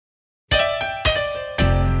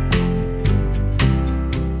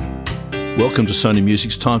Welcome to Sony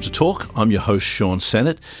Music's Time to Talk. I'm your host, Sean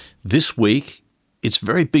Sennett. This week, it's a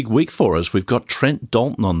very big week for us. We've got Trent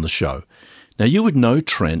Dalton on the show. Now, you would know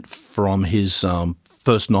Trent from his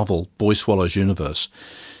first novel, Boy Swallows Universe.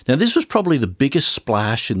 Now, this was probably the biggest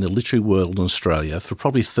splash in the literary world in Australia for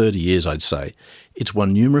probably 30 years, I'd say. It's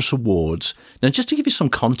won numerous awards. Now, just to give you some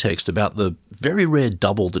context about the very rare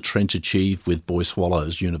double that Trent achieved with Boy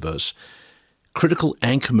Swallows Universe, critical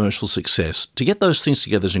and commercial success, to get those things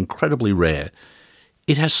together is incredibly rare.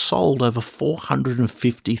 It has sold over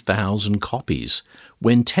 450,000 copies,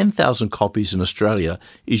 when 10,000 copies in Australia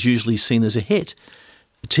is usually seen as a hit.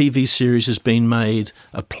 A TV series has been made,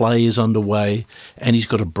 a play is underway, and he's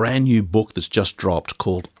got a brand new book that's just dropped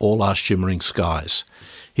called All Our Shimmering Skies.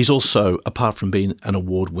 He's also, apart from being an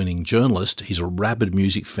award-winning journalist, he's a rabid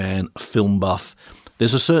music fan, a film buff.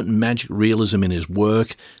 There's a certain magic realism in his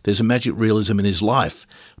work. There's a magic realism in his life.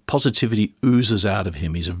 Positivity oozes out of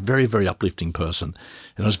him. He's a very, very uplifting person.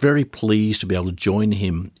 And I was very pleased to be able to join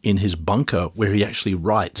him in his bunker where he actually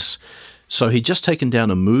writes. So he'd just taken down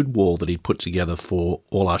a mood wall that he'd put together for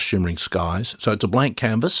All Our Shimmering Skies. So it's a blank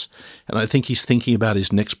canvas, and I think he's thinking about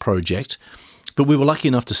his next project. But we were lucky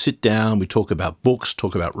enough to sit down. We talk about books,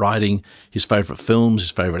 talk about writing, his favourite films,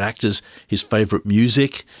 his favourite actors, his favourite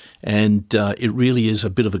music. And it really is a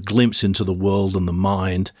bit of a glimpse into the world and the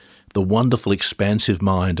mind, the wonderful, expansive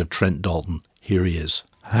mind of Trent Dalton. Here he is.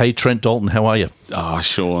 Hey, Trent Dalton, how are you? Oh,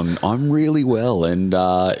 Sean, I'm really well. And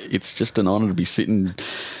it's just an honour to be sitting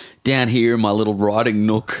down here in my little writing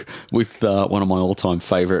nook with one of my all-time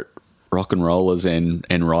favourite rock and rollers and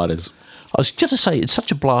writers. I was just to say, it's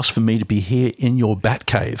such a blast for me to be here in your bat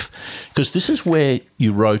cave, because this is where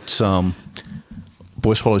you wrote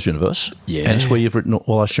Boy Swallows Universe, yeah, and it's where you've written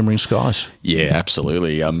All Our Shimmering Skies. Yeah,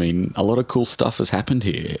 absolutely. I mean, a lot of cool stuff has happened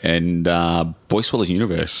here, and Boy Swallows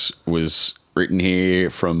Universe was written here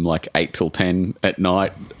from like 8 till 10 at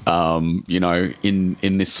night, in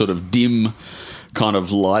this sort of dim kind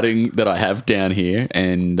of lighting that I have down here,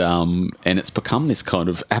 and it's become this kind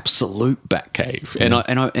of absolute bat cave, yeah.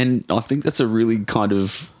 and I think that's a really kind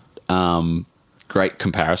of great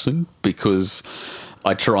comparison, because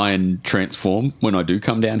I try and transform when I do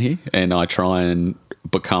come down here, and I try and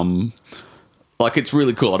become like, it's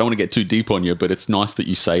really cool. I don't want to get too deep on you, but it's nice that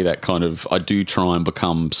you say that kind of. I do try and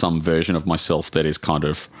become some version of myself that is kind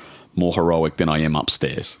of more heroic than I am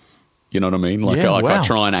upstairs. You know what I mean? Like, wow. I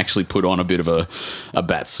try and actually put on a bit of a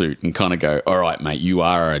bat suit and kind of go, all right, mate, you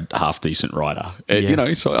are a half-decent writer.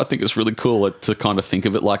 Yeah. So I think it's really cool to kind of think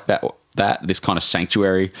of it like that this kind of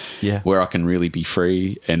sanctuary, yeah, where I can really be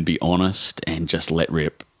free and be honest and just let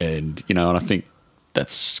rip. And, and I think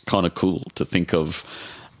that's kind of cool to think of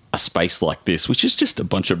a space like this, which is just a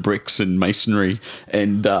bunch of bricks and masonry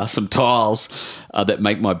and some tiles that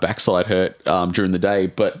make my backside hurt during the day.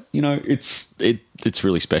 But, it's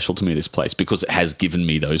really special to me, this place, because it has given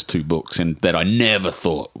me those two books, and that I never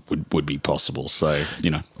thought would be possible. So,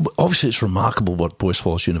 Obviously, it's remarkable what Boy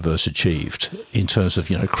Swallows Universe achieved in terms of,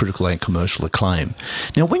 critical and commercial acclaim.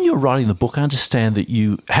 Now, when you were writing the book, I understand that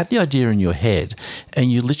you had the idea in your head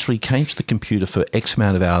and you literally came to the computer for X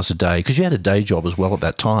amount of hours a day, because you had a day job as well at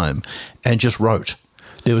that time, and just wrote.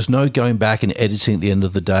 There was no going back and editing at the end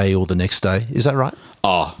of the day or the next day. Is that right?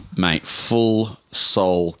 Oh, mate, full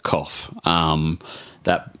soul cough.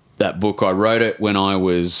 That book, I wrote it when I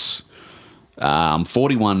was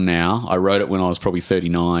 41 now. I wrote it when I was probably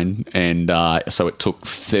 39, and so it took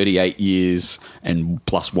 38 years and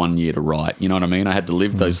plus 1 year to write. You know what I mean? I had to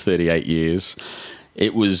live those 38 years.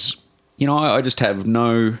 It was, I just have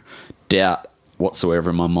no doubt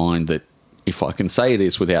whatsoever in my mind that, if I can say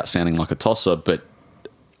this without sounding like a tosser, but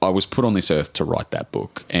I was put on this earth to write that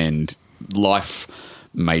book, and life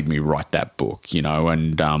made me write that book,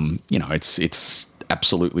 and, it's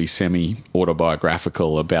absolutely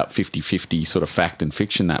semi-autobiographical, about 50-50 sort of fact and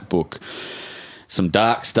fiction, that book. Some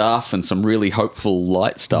dark stuff and some really hopeful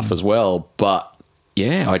light stuff as well. But,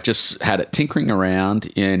 yeah, I just had it tinkering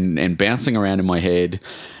around and bouncing around in my head.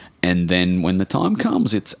 And then when the time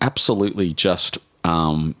comes, it's absolutely just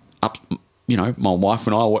up. My wife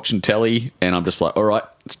and I are watching telly, and I'm just like, all right,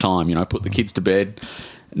 it's time, put the kids to bed.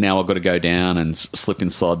 Now I've got to go down and slip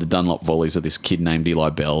inside the Dunlop volleys of this kid named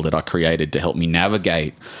Eli Bell that I created to help me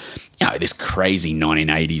navigate, this crazy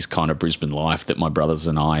 1980s kind of Brisbane life that my brothers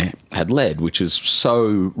and I had led, which is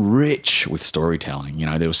so rich with storytelling.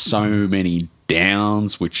 There were so many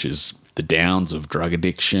downs, which is the downs of drug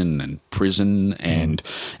addiction and prison, and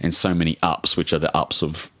so many ups, which are the ups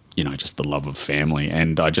of, just the love of family.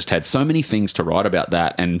 And I just had so many things to write about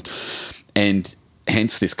that. And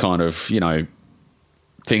hence this kind of,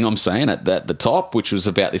 thing I'm saying at the top, which was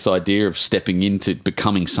about this idea of stepping into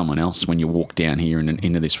becoming someone else when you walk down here and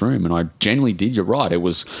into this room. And I genuinely did. You're right. It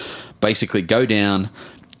was basically go down,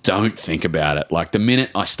 don't think about it. Like the minute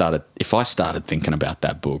if I started thinking about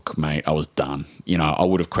that book, mate, I was done. You know, I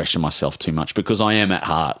would have questioned myself too much because I am at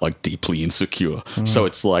heart like deeply insecure. So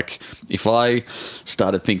it's like if I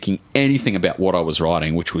started thinking anything about what I was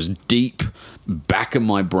writing, which was deep back of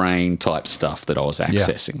my brain type stuff that I was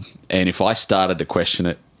accessing, and if I started to question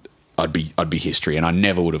it, I'd be history, and I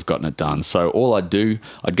never would have gotten it done. So all I'd do,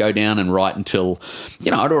 I'd go down and write until,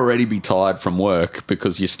 I'd already be tired from work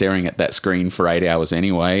because you're staring at that screen for 8 hours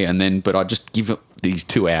anyway. But I'd just give it these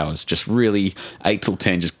 2 hours, just really 8 till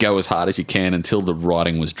 10, just go as hard as you can until the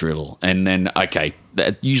writing was dribble. And then, okay,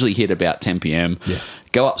 that usually hit about 10 p.m.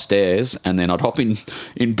 Go upstairs, and then I'd hop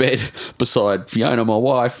in bed beside Fiona, my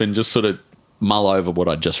wife, and just sort of mull over what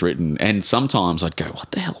I'd just written. And sometimes I'd go,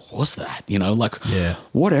 what the hell was that?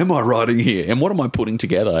 What am I writing here? And what am I putting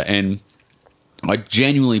together? And I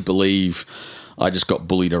genuinely believe I just got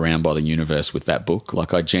bullied around by the universe with that book.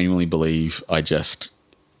 Like I genuinely believe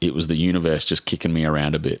it was the universe just kicking me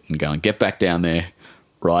around a bit and going, get back down there,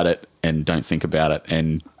 write it, and don't think about it.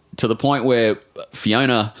 And to the point where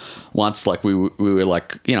Fiona once, like we were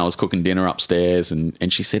like, I was cooking dinner upstairs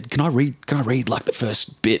and she said, can I read like the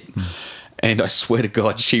first bit? And I swear to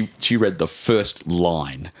God, she read the first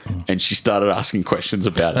line and she started asking questions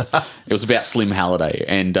about it. It was about Slim Halliday.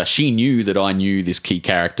 And she knew that I knew this key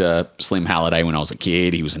character, Slim Halliday, when I was a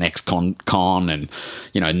kid. He was an ex-con and,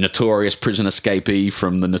 notorious prison escapee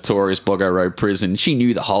from the notorious Boggo Road prison. She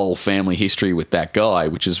knew the whole family history with that guy,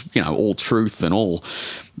 which is, all truth and all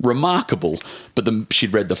remarkable. But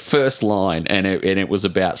she'd read the first line and it was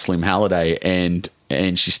about Slim Halliday and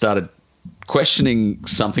she started questioning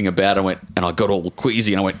something about it, and I got all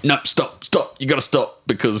queasy and I went, no, stop, you got to stop,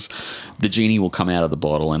 because the genie will come out of the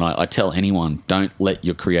bottle. And I tell anyone, don't let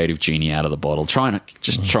your creative genie out of the bottle. Try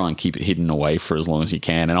and keep it hidden away for as long as you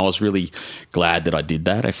can. And I was really glad that I did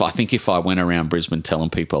that. If I went around Brisbane telling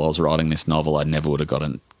people I was writing this novel, I never would have got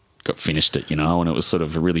finished it, and it was sort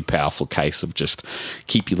of a really powerful case of just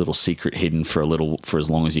keep your little secret hidden for as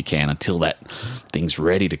long as you can until that thing's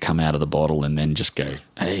ready to come out of the bottle, and then just go,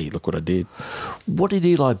 hey, look what I did. What did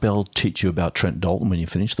Eli Bell teach you about Trent Dalton when you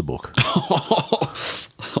finished the book?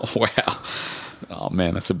 Wow. Oh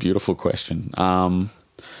man, that's a beautiful question. And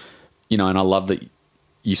I love that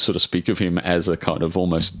you sort of speak of him as a kind of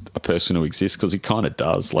almost a person who exists, because he kind of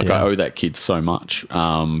does. Like I owe that kid so much,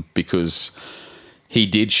 because he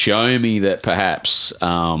did show me that perhaps, he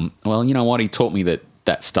taught me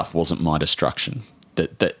that stuff wasn't my destruction,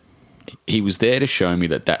 that he was there to show me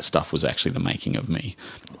that stuff was actually the making of me,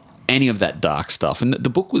 any of that dark stuff. And the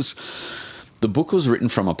book was written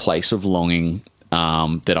from a place of longing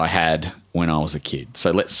that I had when I was a kid.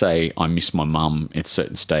 So let's say I missed my mum at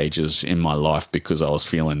certain stages in my life because I was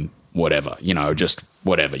feeling whatever, just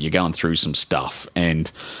whatever. You're going through some stuff, and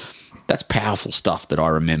that's powerful stuff that I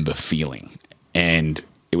remember feeling. And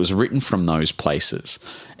it was written from those places.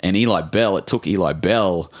 And it took Eli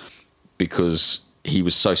Bell, because he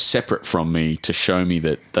was so separate from me, to show me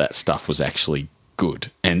that stuff was actually good,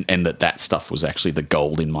 and that stuff was actually the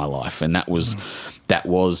gold in my life. And that was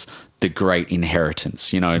the great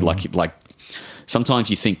inheritance, like sometimes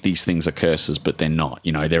you think these things are curses, but they're not,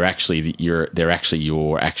 they're actually your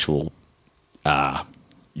actual,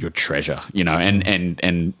 your treasure,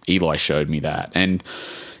 and Eli showed me that. And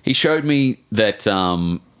he showed me that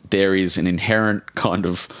there is an inherent kind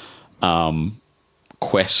of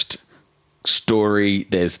quest story.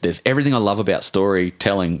 There's everything I love about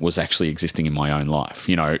storytelling was actually existing in my own life.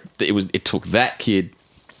 It took that kid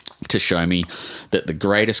to show me that the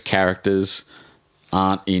greatest characters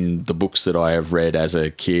aren't in the books that I have read as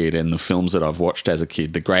a kid and the films that I've watched as a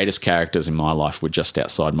kid. The greatest characters in my life were just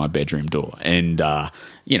outside my bedroom door. And,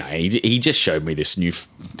 he just showed me this new,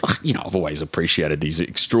 I've always appreciated these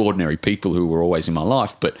extraordinary people who were always in my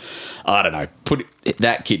life, but I don't know,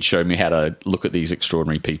 that kid showed me how to look at these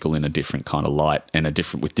extraordinary people in a different kind of light and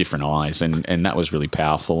with different eyes. And that was really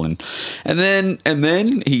powerful. And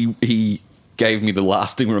then he gave me the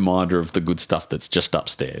lasting reminder of the good stuff that's just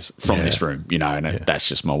upstairs from this room, that's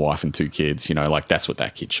just my wife and 2 kids, that's what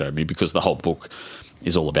that kid showed me, because the whole book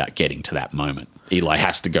is all about getting to that moment. Eli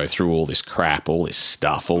has to go through all this crap, all this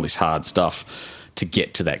stuff, all this hard stuff to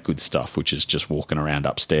get to that good stuff, which is just walking around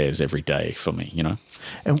upstairs every day for me,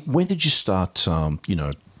 And when did you start,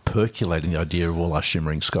 percolating the idea of All Our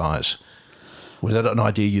Shimmering Skies? Was that an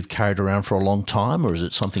idea you've carried around for a long time, or is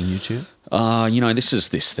it something new to you? This is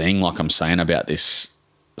this thing, like I'm saying, about this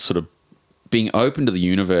sort of being open to the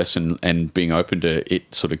universe and being open to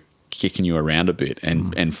it sort of kicking you around a bit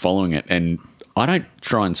and following it. And I don't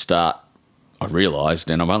try and start. I realised,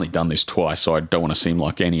 and I've only done this twice, so I don't want to seem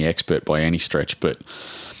like any expert by any stretch, but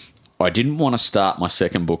I didn't want to start my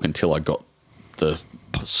second book until I got the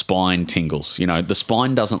spine tingles. The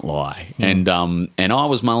spine doesn't lie. And I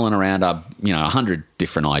was mulling around 100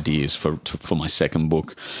 different ideas for my second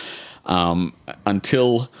book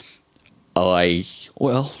until it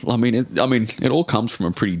all comes from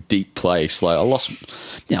a pretty deep place. Like I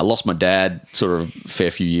lost my dad sort of a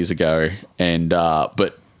fair few years ago, and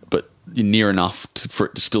but near enough for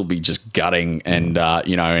it to still be just gutting, and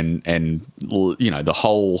the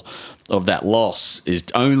whole of that loss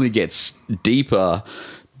only gets deeper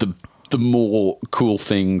the more cool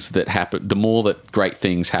things that happen, the more that great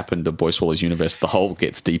things happen to Boy Swallows Universe, the hole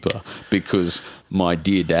gets deeper, because my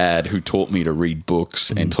dear dad, who taught me to read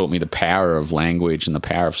books and taught me the power of language and the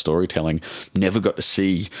power of storytelling, never got to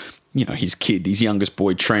see his kid, his youngest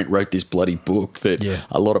boy, Trent, wrote this bloody book that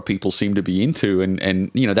a lot of people seem to be into.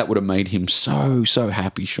 And that would have made him so, so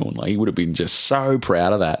happy, Sean. Like, he would have been just so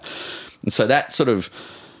proud of that. And so that sort of,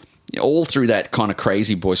 all through that kind of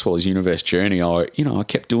crazy Boy Swallows Universe journey, I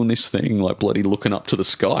kept doing this thing, like bloody looking up to the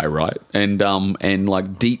sky, right? And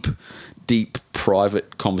like deep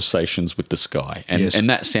private conversations with the sky. And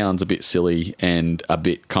that sounds a bit silly and a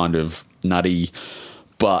bit kind of nutty,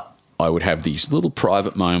 but I would have these little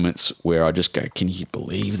private moments where I just go, can you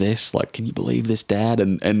believe this? Like, can you believe this, Dad?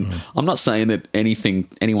 And I'm not saying that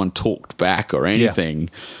anyone talked back or anything,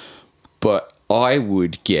 but I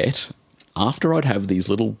would get, after I'd have these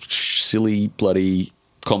little silly bloody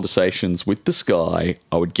conversations with the sky,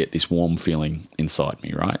 I would get this warm feeling inside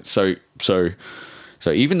me, right? So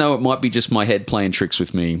even though it might be just my head playing tricks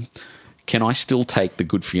with me, can I still take the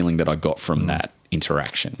good feeling that I got from that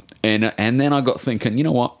interaction? And then I got thinking, you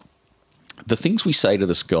know what? The things we say to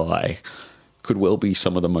the sky could well be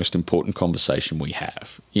some of the most important conversation we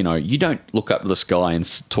have. You don't look up to the sky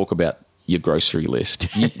and talk about your grocery list.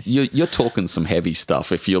 You're talking some heavy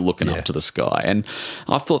stuff if you're looking up to the sky. And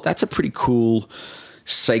I thought that's a pretty cool,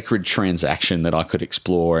 sacred transaction that I could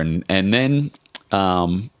explore. And then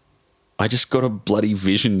I just got a bloody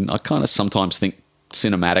vision. I kind of sometimes think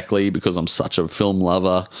cinematically because I'm such a film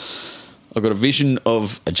lover. I got a vision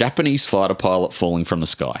of a Japanese fighter pilot falling from the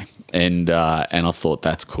sky. And I thought,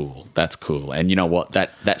 that's cool. That's cool. And you know what?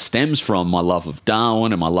 That stems from my love of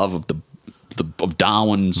Darwin and my love of of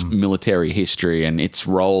Darwin's military history and its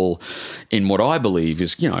role in what I believe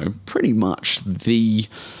is, pretty much the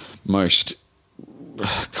most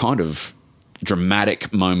kind of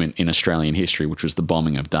dramatic moment in Australian history, which was the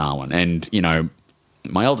bombing of Darwin. And,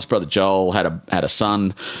 my eldest brother Joel had a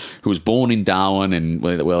son who was born in Darwin, and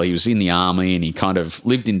he was in the army, and he kind of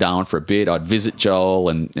lived in Darwin for a bit. I'd visit Joel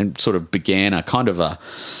and sort of began a kind of a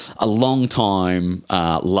long time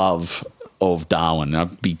love of Darwin.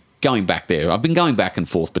 I'd be going back there. I've been going back and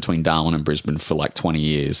forth between Darwin and Brisbane for like 20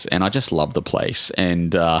 years, and I just love the place.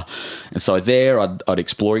 And so there, I'd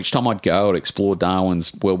explore each time I'd go. I'd explore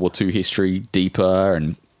Darwin's World War II history deeper,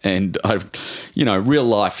 and I've, real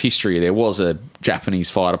life history. There was a Japanese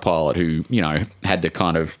fighter pilot who, had to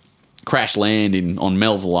kind of crash land on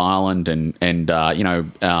Melville Island and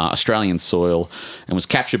Australian soil, and was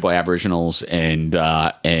captured by Aboriginals and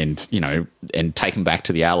taken back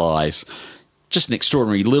to the Allies. Just an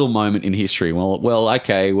extraordinary little moment in history.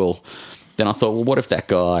 Then I thought, what if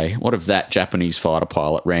that Japanese fighter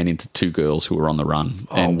pilot ran into two girls who were on the run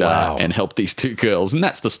and helped these two girls? And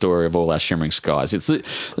that's the story of All Our Shimmering Skies. It's the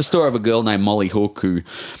story of a girl named Molly Hook who,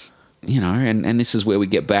 and this is where we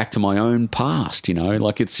get back to my own past,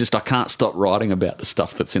 like it's just, I can't stop writing about the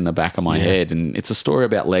stuff that's in the back of my head. And it's a story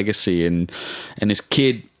about legacy and this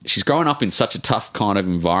kid, she's growing up in such a tough kind of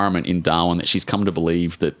environment in Darwin that she's come to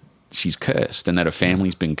believe that she's cursed and that her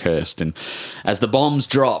family's been cursed. And as the bombs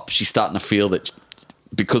drop, she's starting to feel that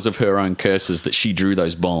because of her own curses that she drew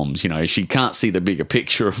those bombs. She can't see the bigger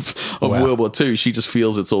picture of World War II. She just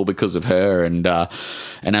feels it's all because of her. And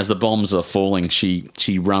as the bombs are falling, she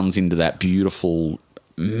runs into that beautiful,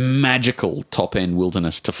 magical top-end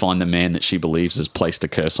wilderness to find the man that she believes has placed a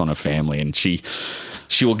curse on her family. And she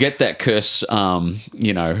will get that curse,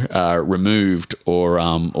 removed,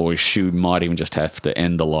 or she might even just have to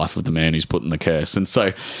end the life of the man who's put in the curse. And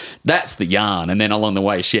so that's the yarn. And then along the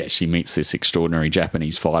way, she meets this extraordinary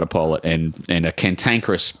Japanese fighter pilot and a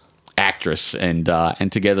cantankerous actress, and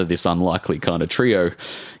together this unlikely kind of trio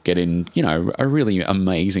get in, a really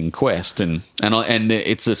amazing quest. And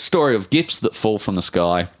it's a story of gifts that fall from the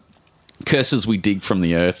sky, curses we dig from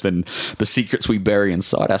the earth, and the secrets we bury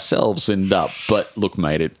inside ourselves. And but look,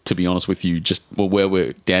 mate, to be honest with you, just where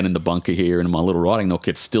we're down in the bunker here in my little writing nook,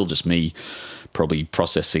 it's still just me probably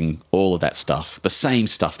processing all of that stuff, the same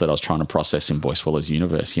stuff that I was trying to process in Boy Swallows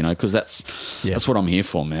Universe, you know, because that's what I'm here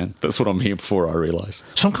for, man. That's what I'm here for, I realise.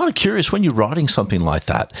 So I'm kind of curious, when you're writing something like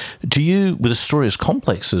that, do you, with a story as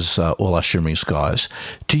complex as All Our Shimmering Skies,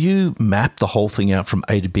 do you map the whole thing out from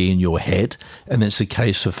A to B in your head, and then it's a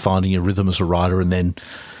case of finding a rhythm as a writer and then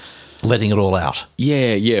letting it all out?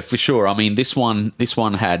 Yeah, for sure. I mean, this one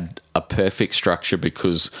had a perfect structure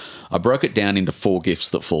because I broke it down into 4 gifts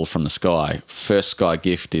that fall from the sky. First sky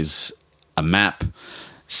gift is a map.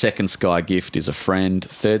 Second sky gift is a friend.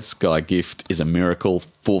 Third sky gift is a miracle.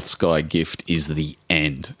 Fourth sky gift is the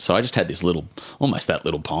end. So I just had this almost that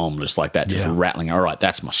little poem just like that, just rattling. All right,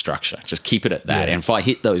 that's my structure. Just keep it at that. And if I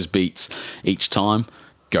hit those beats each time,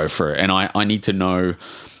 go for it. And I need to know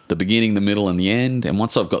the beginning, the middle, and the end. And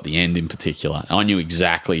once I've got the end in particular, I knew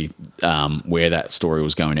exactly where that story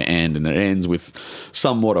was going to end. And it ends with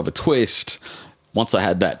somewhat of a twist. Once I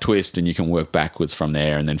had that twist, and you can work backwards from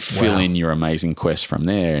there and then fill in your amazing quest from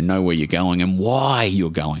there and know where you're going and why you're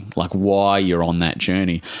going, like why you're on that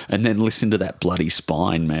journey, and then listen to that bloody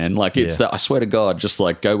spine, man. Like it's that, I swear to God, just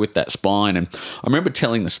like go with that spine. And I remember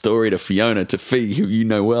telling the story to Fiona, to Fee, who you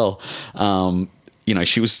know well. You know,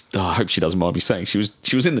 she was, I hope she doesn't mind me saying, she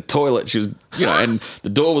was in the toilet. She was, you know, and the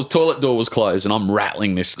toilet door was closed, and I'm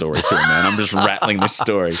rattling this story to her, man. I'm just rattling this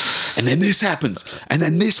story. And then this happens, and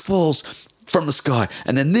then this falls from the sky,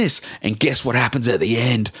 and then this, and guess what happens at the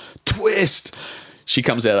end? Twist. She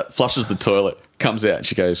comes out, flushes the toilet, comes out, and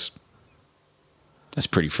she goes, "That's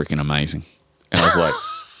pretty freaking amazing." And I was like,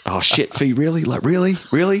 "Oh shit, Fee, really? Like really?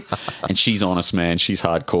 And she's honest, man. She's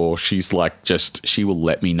hardcore. She's like, she will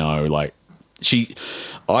let me know. Like,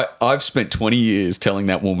 I've spent 20 years telling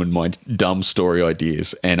that woman my dumb story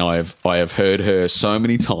ideas, and I have heard her so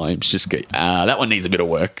many times just go, that one needs a bit of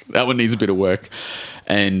work. That one needs a bit of work.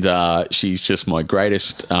 And she's just my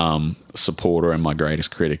greatest supporter and my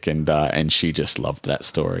greatest critic, and she just loved that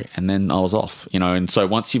story. And then I was off, you know. And so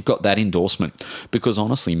once you've got that endorsement, because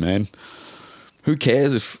honestly, man, who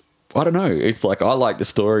cares if, I don't know, it's like I like the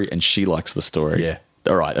story and she likes the story. Yeah.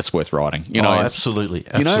 All right, that's worth writing. You know, absolutely.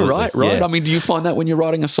 You know, right? Yeah. I mean, do you find that when you're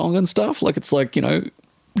writing a song and stuff? Like, it's like, you know.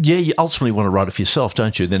 Yeah, you ultimately want to write it for yourself,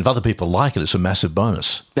 don't you? Then if other people like it, it's a massive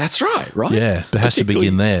bonus. That's right? Yeah, but it has to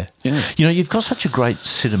begin there. Yeah. You know, you've got such a great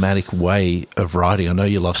cinematic way of writing. I know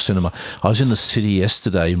you love cinema. I was in the city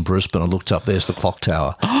yesterday in Brisbane. I looked up, there's the clock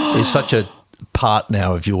tower. It's such a part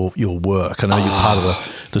now of your work. I know you're part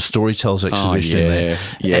of the Storytellers exhibition in there.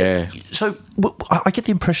 Yeah. So I get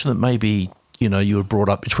the impression that maybe, you know, you were brought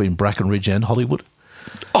up between Brackenridge and Hollywood.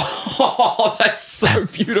 Oh, that's so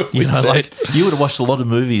beautiful. You know, like you would have watched a lot of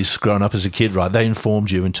movies growing up as a kid, right? They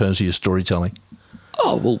informed you in terms of your storytelling.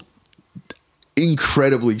 Oh, well,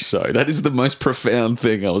 incredibly so. That is the most profound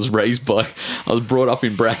thing. I was brought up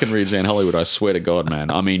in Brackenridge and Hollywood. I swear to God,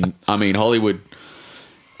 man. I mean, Hollywood,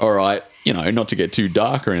 all right, you know, not to get too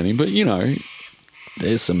dark or anything, but, you know,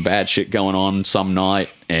 there's some bad shit going on some night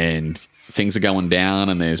and things are going down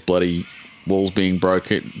and there's bloody walls being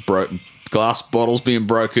broken, glass bottles being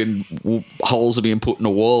broken, holes are being put in the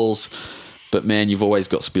walls. But, man, you've always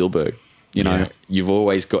got Spielberg. You know, You've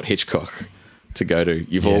always got Hitchcock to go to.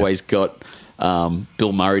 You've always got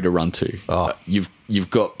Bill Murray to run to. Oh. You've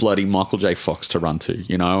got bloody Michael J. Fox to run to,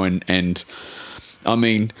 you know. And I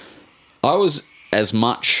mean, I was as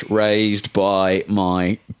much raised by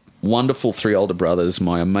my wonderful 3 older brothers,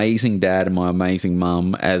 my amazing dad and my amazing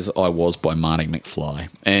mum, as I was by Marty McFly.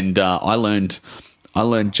 And I learned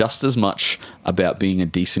just as much about being a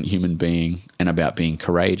decent human being and about being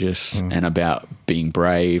courageous and about being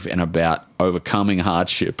brave and about overcoming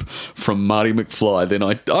hardship from Marty McFly than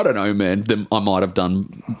I don't know, man, than I might have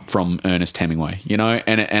done from Ernest Hemingway, you know?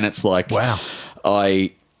 And it's like, wow.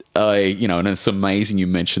 I you know, and it's amazing you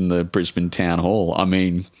mentioned the Brisbane Town Hall. I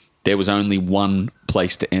mean, there was only one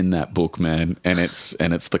place to end that book, man, and it's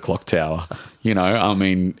the clock tower. You know, I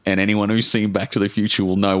mean, and anyone who's seen Back to the Future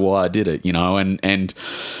will know why I did it, you know,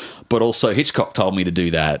 but also Hitchcock told me to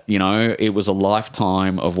do that. You know, it was a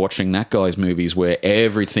lifetime of watching that guy's movies where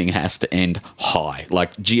everything has to end high,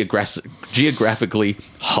 like geographically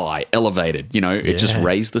high, elevated. You know, it just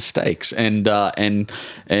raised the stakes, and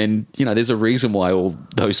you know, there's a reason why all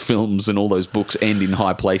those films and all those books end in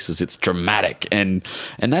high places. It's dramatic, and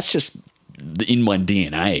that's just in my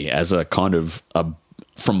DNA as a kind of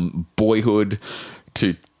from boyhood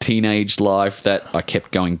to teenage life, that I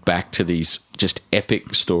kept going back to these just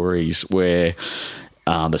epic stories where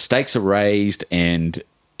the stakes are raised and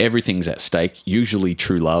everything's at stake. Usually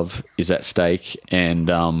true love is at stake, and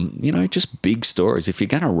just big stories. If you're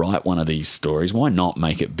going to write one of these stories, why not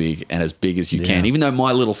make it big and as big as you can? Even though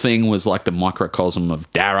my little thing was like the microcosm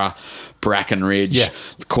of Darra, Brackenridge,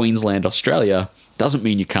 Queensland, Australia, doesn't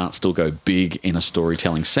mean you can't still go big in a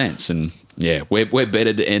storytelling sense. And yeah, we're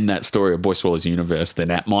better to end that story of Boy Swallows Universe than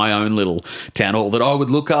at my own little town hall that I would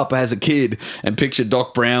look up as a kid and picture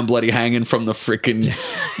Doc Brown bloody hanging from the frickin',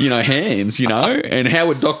 hands, And how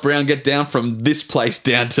would Doc Brown get down from this place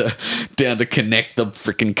down to connect the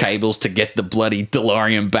frickin' cables to get the bloody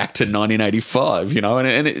DeLorean back to 1985,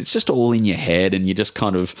 And it's just all in your head, and you're just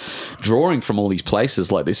kind of drawing from all these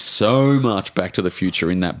places. Like, there's so much Back to the Future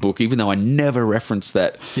in that book, even though I never referenced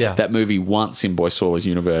that movie once in Boy Swallows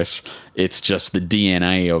Universe. It's just the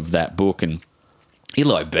DNA of that book. And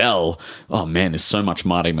Eli Bell, oh man, there's so much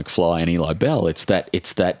Marty McFly and Eli Bell. It's that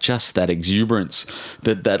exuberance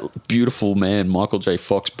that beautiful man Michael J.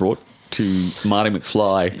 Fox brought to Marty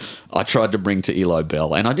McFly. I tried to bring to Eli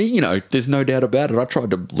Bell, and I did. There's no doubt about it. I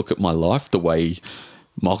tried to look at my life the way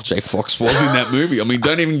Michael J. Fox was in that movie. I mean,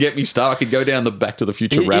 don't even get me started. I could go down the Back to the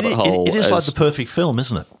Future rabbit hole. It is like the perfect film,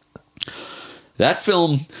 isn't it? That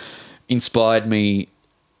film inspired me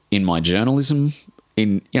in my journalism.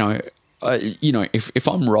 If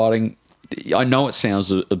I'm writing, I know it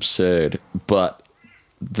sounds absurd, but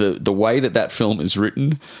the way that film is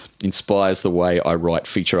written inspires the way I write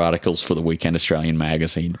feature articles for the Weekend Australian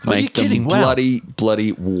magazine. Make them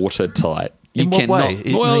bloody watertight. In what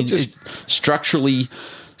way? Just structurally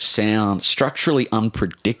sound, structurally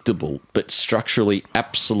unpredictable, but structurally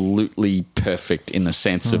absolutely perfect in the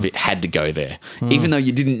sense of it had to go there. Even though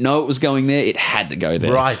you didn't know it was going there, it had to go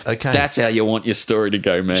there. Right, okay. That's how you want your story to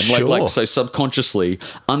go, man. Sure. So subconsciously,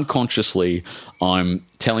 unconsciously, I'm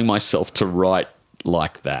telling myself to write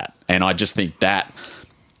like that. And I just think that,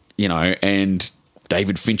 and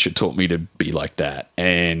David Fincher taught me to be like that,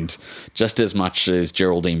 and just as much as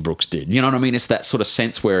Geraldine Brooks did. You know what I mean? It's that sort of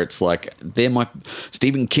sense where it's like they're my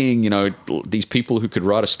Stephen King, these people who could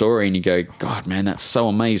write a story and you go, God, man, that's so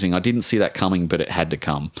amazing. I didn't see that coming, but it had to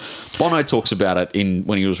come. Bono talks about it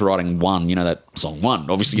when he was writing One, that song One,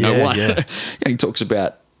 obviously, One. Yeah. He talks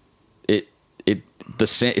about it.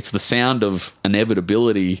 It's the sound of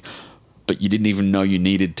inevitability, but you didn't even know you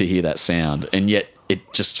needed to hear that sound, and yet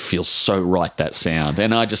it just feels so right, that sound.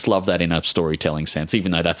 And I just love that in a storytelling sense,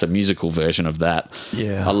 even though that's a musical version of that.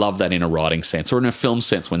 Yeah. I love that in a writing sense or in a film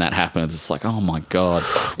sense. When that happens, it's like, oh my God,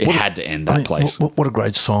 it had to end that place. What a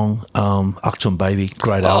great song. Achtung Baby,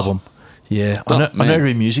 great album. Yeah. I know you're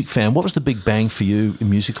a music fan. What was the big bang for you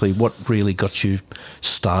musically? What really got you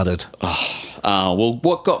started? Well,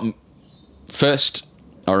 what got me first,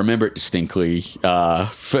 I remember it distinctly.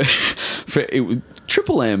 It was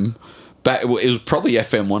Triple M. It was probably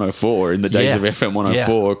FM 104 in the days of FM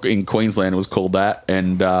 104 in Queensland. It was called that.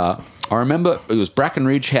 And I remember it was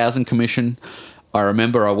Brackenridge Housing Commission. I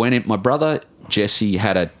remember I went in. My brother, Jesse,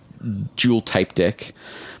 had a dual tape deck.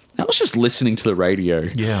 I was just listening to the radio.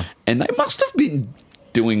 Yeah. And they must have been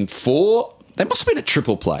doing they must have been a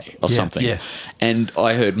triple play or something. Yeah. And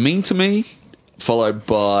I heard Mean to Me, followed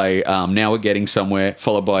by Now We're Getting Somewhere,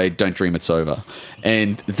 followed by Don't Dream It's Over.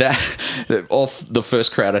 And that, off the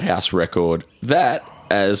first Crowded House record, that,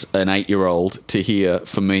 as an 8-year-old to hear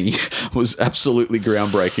for me, was absolutely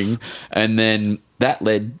groundbreaking. And then that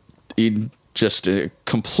led in just a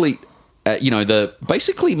complete...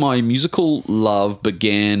 basically my musical love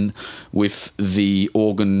began with the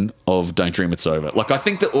organ of Don't Dream It's Over. Like, I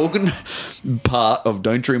think the organ part of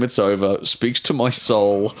Don't Dream It's Over speaks to my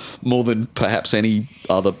soul more than perhaps any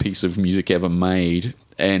other piece of music ever made.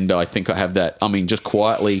 And I think I have that, just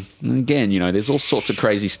quietly, again, there's all sorts of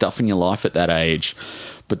crazy stuff in your life at that age.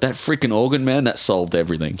 But that freaking organ, man, that solved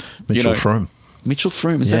everything. Mitchell Froome. Mitchell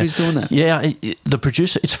Froome, is that who's doing that? Yeah, the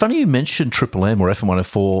producer. It's funny you mentioned Triple M or FM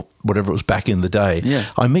 104, whatever it was back in the day. Yeah.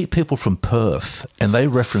 I meet people from Perth and they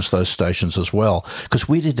reference those stations as well because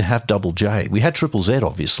we didn't have Double J. We had Triple Z,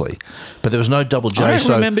 obviously, but there was no Double J. I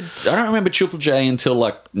don't remember Triple J until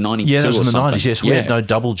like 92 or something. Yeah, it was in the 90s, yes. We had no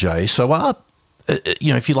Double J. So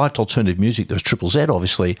if you liked alternative music, there was Triple Z,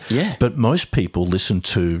 obviously. Yeah. But most people listened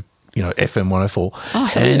to FM 104. Oh,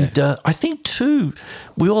 hell and I think, too,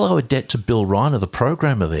 we all owe a debt to Bill Reiner, the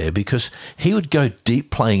programmer there, because he would go deep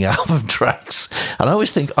playing album tracks. And I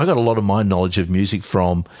always think I got a lot of my knowledge of music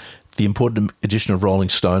from the important edition of Rolling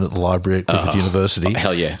Stone at the library at Griffith University.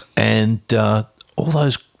 Hell yeah. And all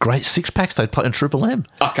those great six-packs they'd play on Triple M.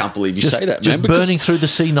 I can't believe you say that, man. Just burning through the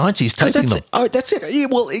C90s, taping them. Oh, that's it. Yeah,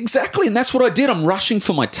 well, exactly. And that's what I did. I'm rushing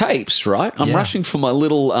for my tapes, right? I'm rushing for my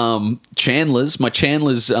little Chandler's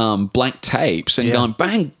blank tapes and going,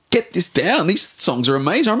 bang, get this down. These songs are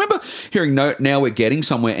amazing. I remember hearing Now We're Getting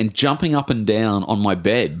Somewhere and jumping up and down on my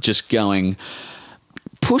bed, just going,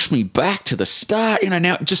 push me back to the start.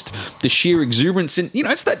 Now just the sheer exuberance. And,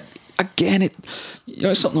 it's that, again,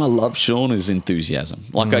 something I love, Sean, is enthusiasm.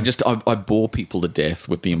 Like I bore people to death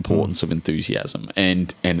with the importance of enthusiasm.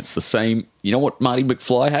 And it's the same. You know what Marty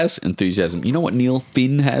McFly has? Enthusiasm. You know what Neil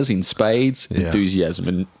Finn has in spades? Enthusiasm.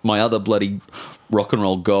 And my other bloody rock and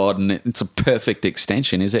roll god, and it's a perfect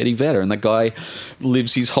extension, is Eddie Vedder. And the guy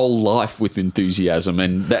lives his whole life with enthusiasm.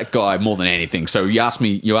 And that guy, more than anything. So you asked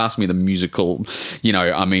me the musical,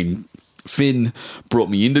 Finn brought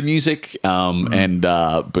me into music,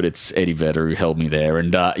 but it's Eddie Vedder who held me there,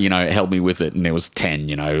 and held me with it. And it was 10.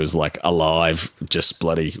 It was like Alive, just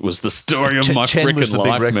bloody was the story of my freaking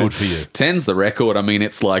life. Big record man. for you. 10's the record. I mean,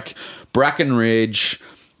 it's like Brackenridge,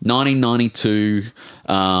 1992.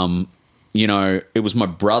 It was my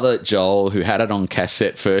brother Joel who had it on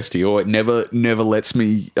cassette first. It never lets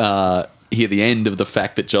me hear the end of the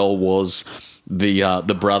fact that Joel was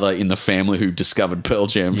the brother in the family who discovered Pearl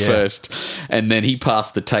Jam first, and then he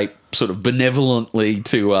passed the tape sort of benevolently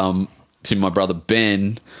to my brother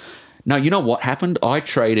Ben. No, you know what happened? I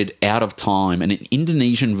traded Out of Time, an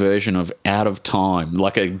Indonesian version of Out of Time,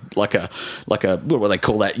 like a what do they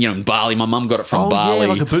call that? In Bali. My mum got it from Bali.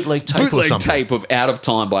 Like a bootleg tape tape of Out of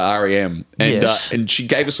Time by R.E.M. And and she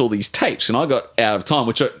gave us all these tapes, and I got Out of Time,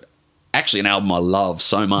 which actually an album I love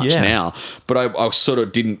so much now, but I sort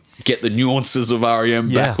of didn't get the nuances of R.E.M.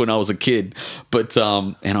 back when I was a kid. But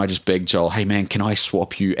and I just begged Joel, hey man, can I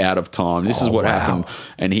swap you Out of Time? This is what happened.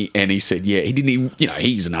 And he said, he didn't even,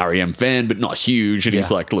 he's an R.E.M. fan, but not huge. And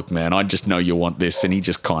he's like, look man, I just know you want this. And he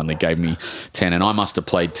just kindly gave me 10. And I must have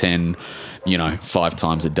played 10, 5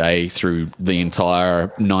 times a day through the entire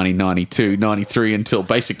 1992, 93 until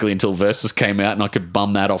Versus came out, and I could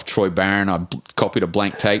bum that off Troy Barron. I copied a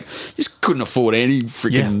blank tape. Just couldn't afford any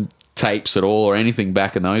freaking tapes at all or anything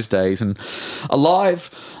back in those days. And Alive,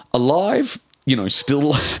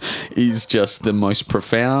 still is just the most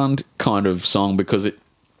profound kind of song, because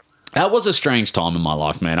that was a strange time in my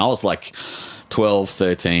life, man. I was like 12,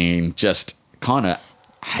 13, just kind of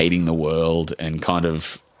hating the world and kind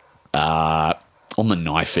of on the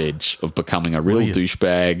knife edge of becoming a real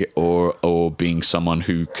douchebag or being someone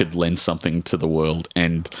who could lend something to the world.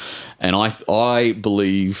 And I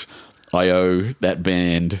believe I owe that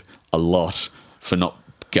band a lot for not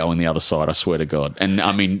going the other side, I swear to God. And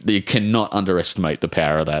I mean, you cannot underestimate the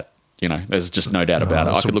power of that. There's just no doubt about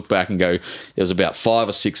it. I could look back and go, there's about 5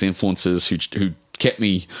 or 6 influences who kept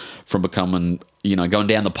me from becoming, going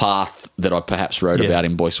down the path that I perhaps wrote about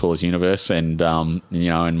in Boy Swallows Universe. And,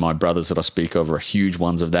 and my brothers that I speak of are huge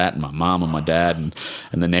ones of that, and my mum and my dad.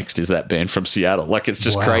 And the next is that band from Seattle. Like, it's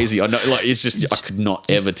just crazy. I know, like, it's just, I could not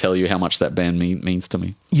ever tell you how much that band means to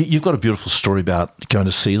me. You've got a beautiful story about going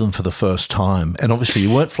to see them for the first time. And obviously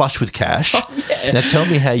you weren't flush with cash. Now tell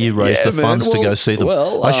me how you raised the funds to go see them.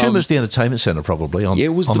 Well, I assume it was the Entertainment Centre probably on, it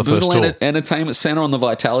was on the first tour. Entertainment Centre on the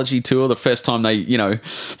Vitalogy tour, the first time they,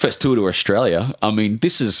 first tour to Australia. I mean,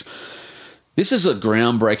 this is a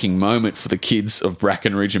groundbreaking moment for the kids of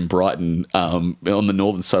Brackenridge and Brighton on the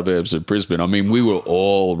northern suburbs of Brisbane. I mean, we were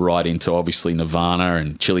all right into, obviously, Nirvana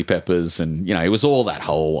and Chili Peppers, and, it was all that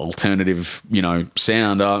whole alternative,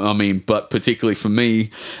 sound. I mean, but particularly for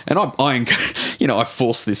me, and I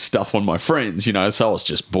forced this stuff on my friends, so I was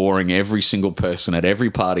just boring every single person at every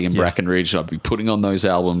party in Brackenridge. I'd be putting on those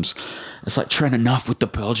albums. It's like, Trent, enough with the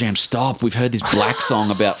Pearl Jam. Stop. We've heard this Black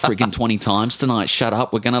song about friggin' 20 times tonight. Shut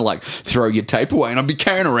up. We're going to, throw your tape away. And I'd be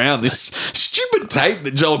carrying around this stupid tape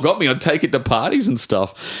that Joel got me. I'd take it to parties and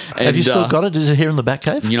stuff. And, have you still got it? Is it here in the back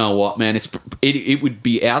cave? You know what, man? It would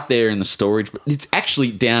be out there in the storage. It's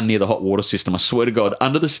actually down near the hot water system. I swear to God,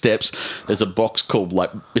 under the steps, there's a box called,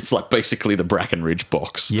 it's basically the Brackenridge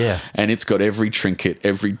box. Yeah. And it's got every trinket,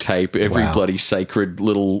 every tape, every bloody sacred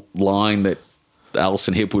little line that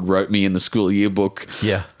Alison Hipwood wrote me in the school yearbook.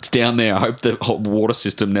 Yeah. It's down there. I hope the hot water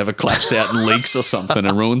system never claps out and leaks or something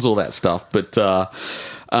and ruins all that stuff. But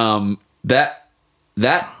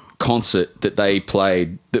that concert that they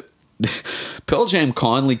played, Pearl Jam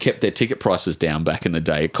kindly kept their ticket prices down back in the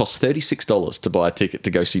day. It cost $36 to buy a ticket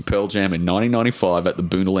to go see Pearl Jam in 1995 at the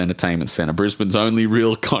Boondall Entertainment Centre, Brisbane's only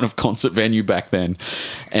real kind of concert venue back then.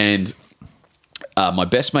 And my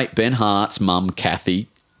best mate Ben Hart's mum, Kathy,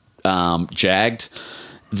 jagged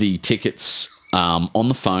the tickets on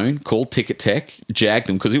the phone, called Ticket Tech, jagged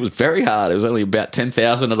them because it was very hard. It was only about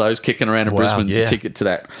 10,000 of those kicking around in Brisbane ticket to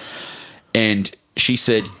that. And she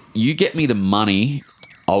said, you get me the money,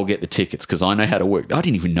 I'll get the tickets because I know how to work. I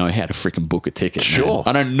didn't even know how to freaking book a ticket. Sure.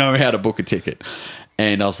 Man. I don't know how to book a ticket.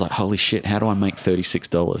 And I was like, holy shit, how do I make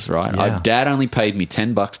 $36, right? Yeah. Dad only paid me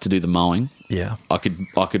 $10 to do the mowing. Yeah. I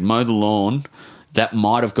could mow the lawn. That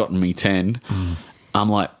might have gotten me 10. I'm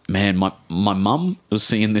like, man, my mum was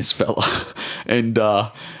seeing this fella and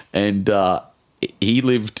he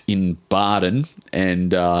lived in Barden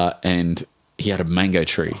and he had a mango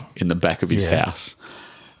tree in the back of his house.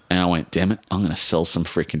 And I went, damn it, I'm going to sell some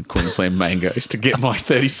freaking Queensland mangoes to get my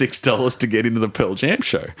 $36 to get into the Pearl Jam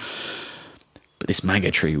show. But this mango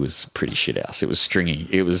tree was pretty shit house. It was stringy.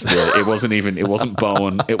 It wasn't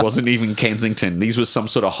Bowen. It wasn't even Kensington. These were some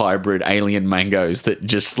sort of hybrid alien mangoes that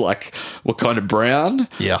just like were kind of brown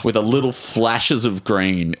with a little flashes of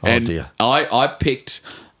green. Oh, and dear. I picked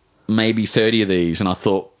maybe 30 of these and I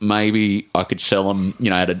thought maybe I could sell them,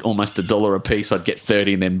 at almost $1 a piece. I'd get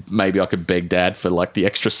 30 and then maybe I could beg Dad for like the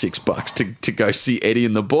extra $6 to go see Eddie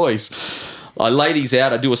and the boys. I lay these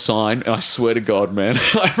out, I do a sign, and I swear to God, man,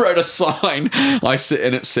 I wrote a sign, and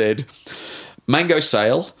it said, mango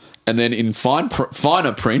sale, and then in finer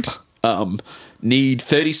print, need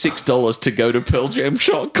 $36 to go to Pearl Jam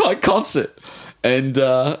concert. And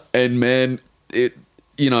man,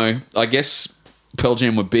 I guess Pearl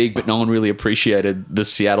Jam were big, but no one really appreciated the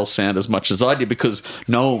Seattle sound as much as I did because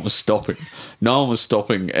no one was stopping.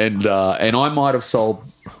 And I might have sold,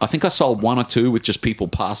 I think I sold one or two with just people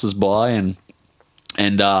passers by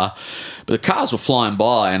but the cars were flying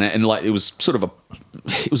by and like it was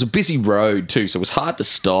a busy road too, so it was hard to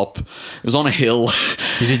stop. It was on a hill.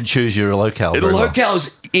 You didn't choose your locale. The locale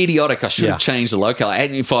was idiotic. I should have changed the locale.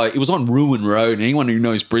 And it was on Ruin Road, and anyone who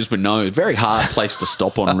knows Brisbane knows, very hard place to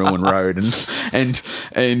stop on Ruin Road.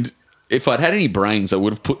 And if I'd had any brains, I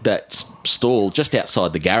would have put that stall just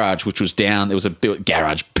outside the garage, which was down. There was a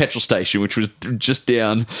garage petrol station, which was just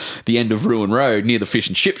down the end of Ruin Road near the fish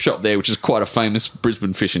and chip shop there, which is quite a famous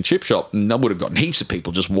Brisbane fish and chip shop. And I would have gotten heaps of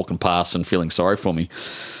people just walking past and feeling sorry for me.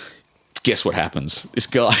 Guess what happens? This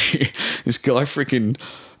guy freaking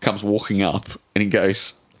comes walking up and he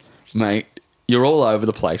goes, mate, you're all over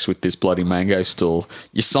the place with this bloody mango stall.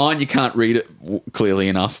 Your sign, you can't read it clearly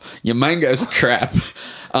enough. Your mangoes are crap.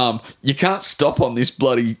 You can't stop on this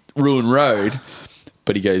bloody Ruin Road.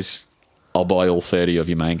 But he goes, I'll buy all 30 of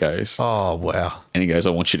your mangoes. Oh, wow. And he goes,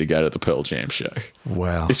 I want you to go to the Pearl Jam show.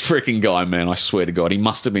 Wow. This freaking guy, man, I swear to God, he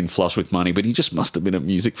must have been flush with money, but he just must have been a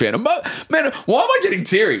music fan. Man, why am I getting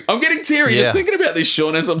teary? I'm getting teary just thinking about this,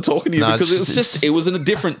 Sean, as I'm talking to you, because it was in a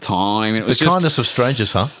different time. It was the kindness of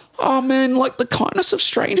strangers, huh? Oh, man, like the kindness of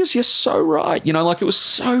strangers, you're so right. Like it was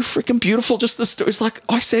so freaking beautiful. Just the story. It's like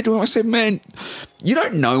I said to him, man, you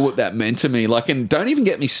don't know what that meant to me. Like, and don't even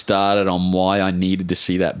get me started on why I needed to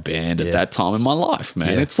see that band at that time in my life,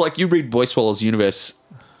 man. It's like you read Boy Swallows Universe,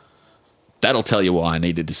 that'll tell you why I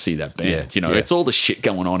needed to see that band. It's all the shit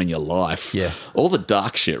going on in your life. Yeah. All the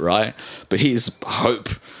dark shit, right? But here's hope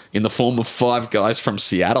in the form of 5 guys from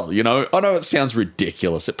Seattle. I know it sounds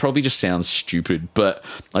ridiculous. It probably just sounds stupid. But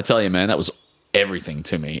I tell you, man, that was everything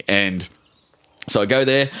to me. And so I go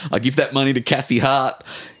there. I give that money to Kathy Hart.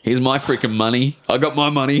 Here's my freaking money. I got my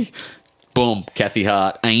money. Boom, Kathy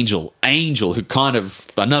Hart, Angel, who kind of,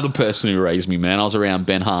 another person who raised me, man. I was around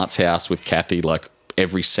Ben Hart's house with Kathy like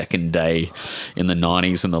every second day in the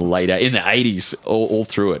 90s and in the 80s, all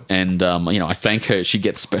through it. And, I thank her. She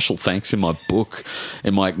gets special thanks in my book,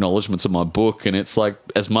 in my acknowledgements of my book. And it's like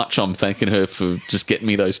as much I'm thanking her for just getting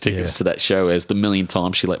me those tickets to that show as the million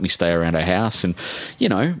times she let me stay around her house. And,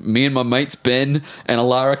 me and my mates, Ben and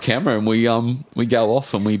Alara Cameron, we go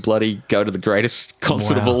off and we bloody go to the greatest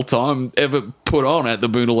concert of all time ever put on at the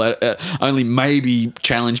Boondle, only maybe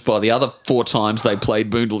challenged by the other 4 times they played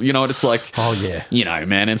Boondle. You know what it's like? Oh, yeah.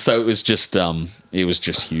 Man. And so it was just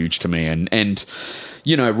huge to me. And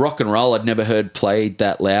rock and roll I'd never heard played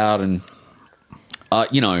that loud. And,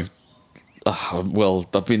 I've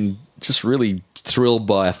been just really thrilled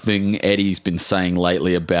by a thing Eddie's been saying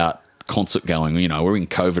lately about concert going. We're in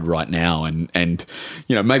COVID right now and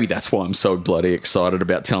maybe that's why I'm so bloody excited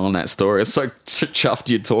about telling that story. I'm so chuffed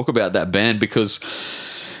you talk about that band because,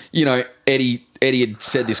 Eddie had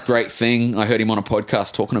said this great thing. I heard him on a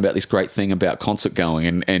podcast talking about this great thing about concert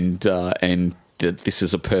going and this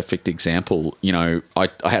is a perfect example. I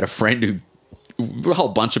had a friend a whole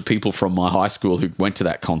bunch of people from my high school who went to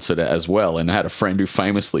that concert as well, and I had a friend who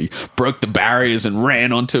famously broke the barriers and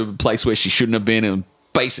ran onto a place where she shouldn't have been, and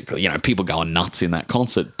basically, people going nuts in that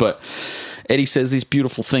concert. But Eddie says this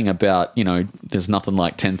beautiful thing about, there's nothing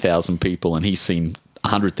like 10,000 people, and he's seen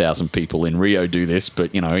 100,000 people in Rio do this,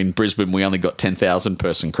 but, in Brisbane we only got 10,000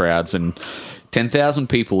 person crowds, and 10,000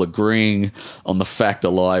 people agreeing on the fact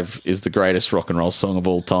Alive is the greatest rock and roll song of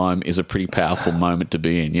all time is a pretty powerful moment to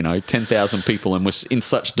be in. 10,000 people, and we're in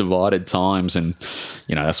such divided times, and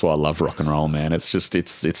that's why I love rock and roll, man. It's just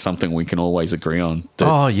it's something we can always agree on.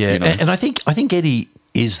 And I think Eddie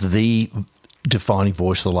is the defining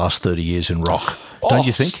voice of the last 30 years in rock. Don't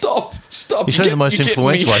you think? Stop. He's certainly the most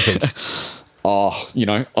influential, I think.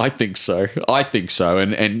 I think so.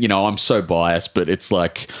 And I'm so biased, but it's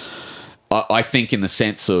like, I think in the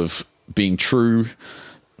sense of being true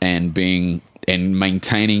and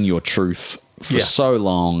maintaining your truth for so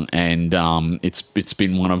long, and it's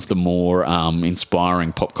been one of the more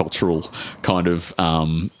inspiring pop cultural kind of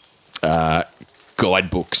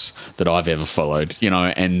guidebooks that I've ever followed.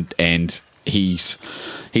 And he's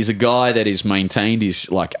a guy that has maintained his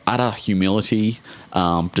like utter humility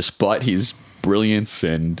despite his brilliance,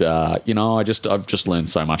 and I've just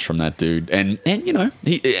learned so much from that dude, and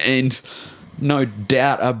no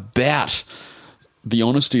doubt about the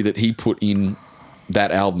honesty that he put in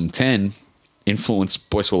that album 10 influenced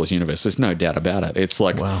Boy Swallows Universe. There's no doubt about it. It's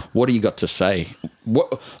like, wow. What do you got to say?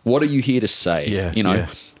 What are you here to say?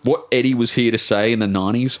 What Eddie was here to say in the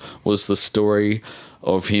 90s was the story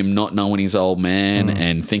of him not knowing his old man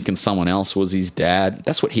and thinking someone else was his dad.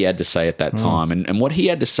 That's what he had to say at that time. And what he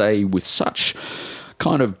had to say with such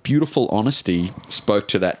kind of beautiful honesty spoke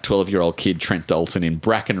to that 12-year-old kid, Trent Dalton, in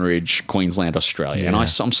Brackenridge, Queensland, Australia. And I'm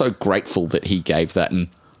so grateful that he gave that. And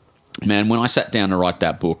man, when I sat down to write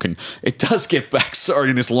that book, and it does get back, sorry,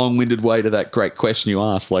 in this long-winded way to that great question you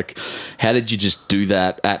asked, like, how did you just do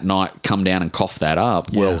that at night, come down and cough that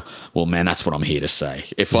up? Yeah. Well, man, that's what I'm here to say.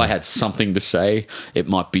 If I had something to say, it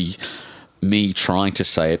might be me trying to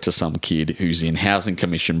say it to some kid who's in Housing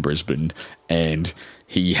Commission Brisbane, and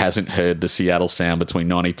he hasn't heard the Seattle sound between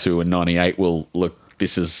 92 and 98. Well, look,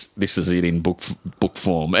 this is it in book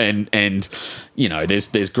form, and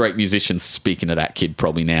there's great musicians speaking to that kid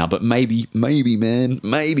probably now, but maybe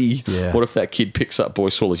what if that kid picks up Boy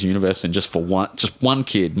Swallows Universe, and just one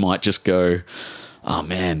kid might just go, oh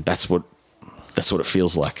man, that's what it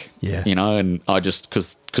feels like, and I just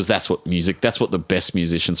because that's what the best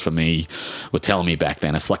musicians for me were telling me back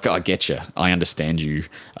then. It's like, I get you, I understand you,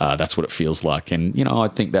 that's what it feels like. And I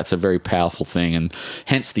think that's a very powerful thing, and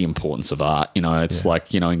hence the importance of art. It's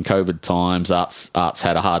like, in COVID times, art's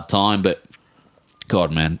had a hard time, but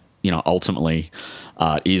God, man, ultimately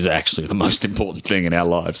is actually the most important thing in our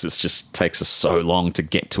lives. It just takes us so long to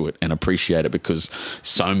get to it and appreciate it, because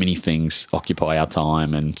so many things occupy our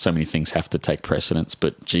time and so many things have to take precedence.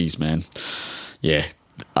 But geez, man,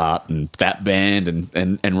 art and that band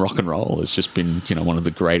and rock and roll has just been, one of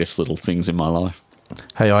the greatest little things in my life.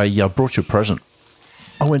 Hey, I brought you a present.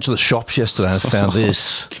 I went to the shops yesterday and found this.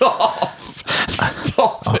 Stop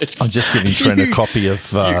it. I'm just giving Trent a copy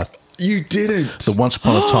of... You didn't. The Once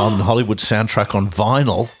Upon a Time in Hollywood soundtrack on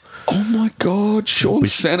vinyl. Oh my God, Sean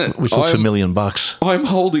Sennett. Which looks $1 million. I'm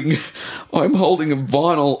holding a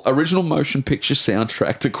vinyl original motion picture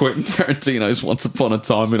soundtrack to Quentin Tarantino's Once Upon a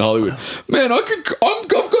Time in Hollywood. Man, I've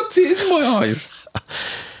got tears in my eyes.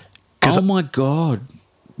 Oh my God.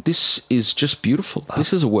 This is just beautiful.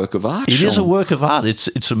 This is a work of art. It is a work of art.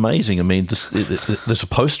 It's amazing. I mean, there's a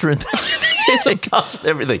poster in there. There's a cup and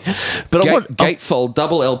everything. But gatefold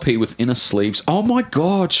double LP with inner sleeves. Oh my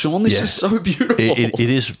God, Sean, this is so beautiful. It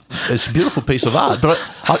is. It's a beautiful piece of art. But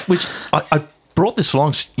I brought this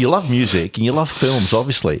along. You love music and you love films,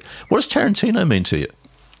 obviously. What does Tarantino mean to you?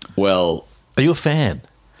 Well, are you a fan?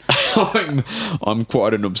 I'm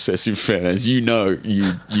quite an obsessive fan, as you know,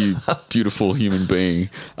 you beautiful human being.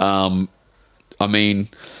 I mean,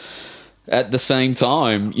 at the same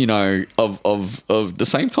time, of the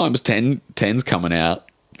same time as 10's coming out,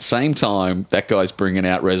 same time that guy's bringing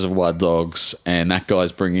out Reservoir Dogs, and that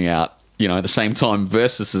guy's bringing out, the same time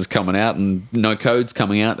Versus is coming out and No Code's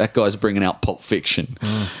coming out, that guy's bringing out Pulp Fiction.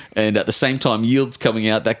 And at the same time Yield's coming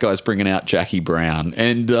out, that guy's bringing out Jackie Brown.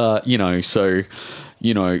 And,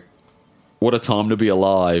 what a time to be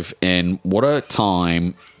alive, and what a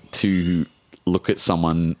time to look at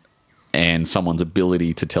someone and someone's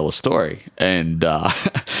ability to tell a story. And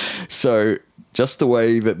so just the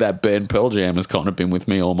way that band Pearl Jam has kind of been with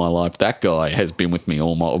me all my life, that guy has been with me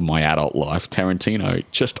all of my adult life. Tarantino,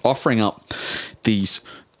 just offering up these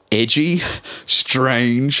edgy,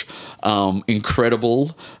 strange,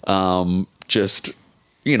 incredible,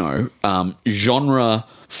 genre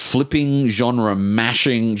flipping, genre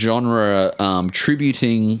mashing, genre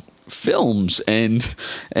tributing films, and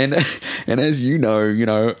as you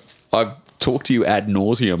know, I've talk to you ad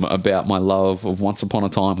nauseum about my love of Once Upon a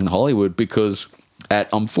Time in Hollywood, because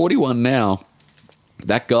I'm 41 now.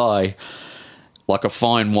 That guy, like a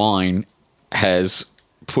fine wine, has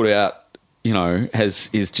put out,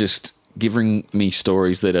 is just giving me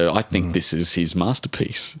stories that I think this is his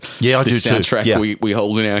masterpiece. Yeah, I do too. The soundtrack we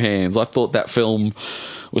hold in our hands. I thought that film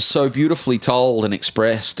was so beautifully told and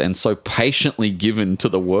expressed and so patiently given to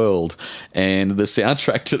the world. And the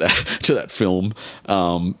soundtrack to that film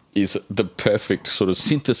is the perfect sort of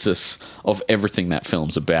synthesis of everything that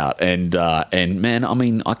film's about. And man, I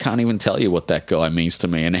mean, I can't even tell you what that guy means to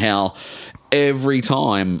me, and how every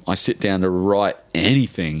time I sit down to write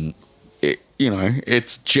anything,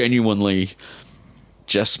 it's genuinely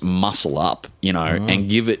just muscle up, and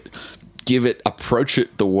give it, approach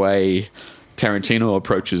it the way Tarantino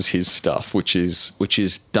approaches his stuff, which is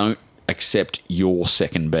don't accept your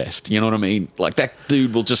second best. You know what I mean? Like, that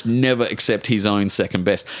dude will just never accept his own second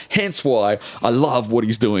best. Hence why I love what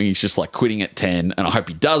he's doing. He's just like quitting at 10, and I hope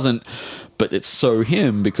he doesn't. But it's so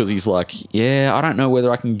him, because he's like, I don't know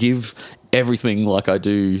whether I can give everything like I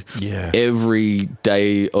do every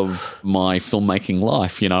day of my filmmaking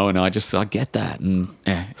life, and I get that, and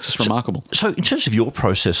it's just remarkable. So in terms of your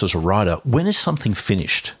process as a writer, when is something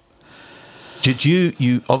finished? Did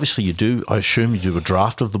you obviously you do, I assume you do a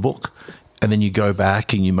draft of the book, and then you go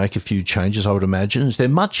back and you make a few changes, I would imagine. Is there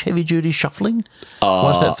much heavy-duty shuffling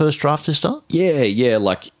once that first draft is done? Yeah,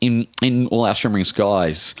 like in All Our Shimmering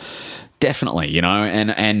Skies, definitely,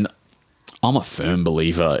 and I'm a firm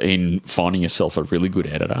believer in finding yourself a really good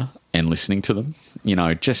editor and listening to them.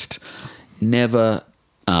 Just never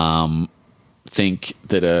think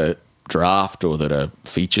that a draft or that a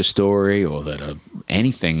feature story or that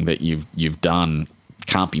anything that you've done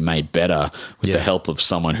can't be made better with the help of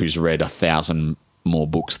someone who's read 1,000 more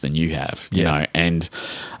books than you have. You know, and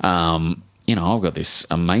I've got this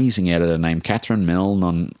amazing editor named Catherine Milne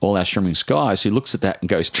on All Our Shimmering Skies who looks at that and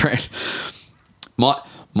goes, Trent,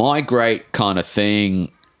 my great kind of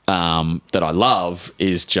thing that I love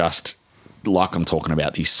is just, like I'm talking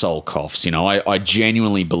about, these soul coughs. I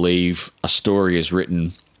genuinely believe a story is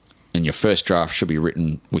written, and your first draft should be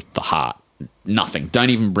written with the heart. Nothing. Don't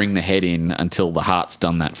even bring the head in until the heart's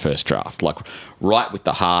done that first draft. Like, write with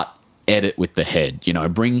the heart, edit with the head.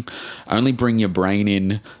 Only bring your brain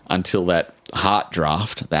in until that heart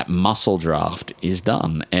draft, that muscle draft, is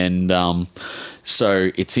done. And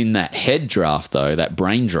so it's in that head draft, though, that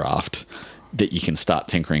brain draft, that you can start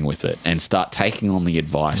tinkering with it and start taking on the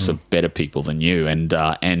advice of better people than you. And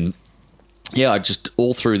I just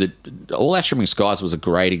All Our Shimmering Skies was a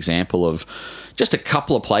great example of just a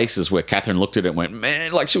couple of places where Catherine looked at it and went,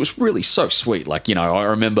 man, like, she was really so sweet. Like, I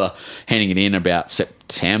remember handing it in about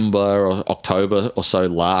September or October or so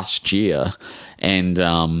last year, and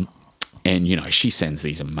she sends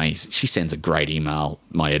a great email,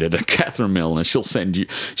 my editor, Catherine Milne, and she'll send you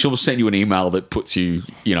an email that puts you,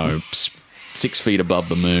 6 feet above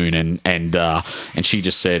the moon, and she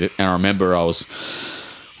just said, and I remember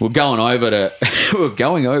we're going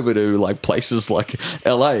over to like places like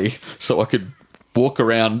LA so I could walk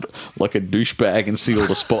around like a douchebag and see all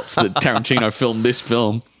the spots that Tarantino filmed this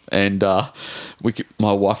film. And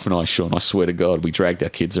my wife and I, Sean, I swear to God, we dragged our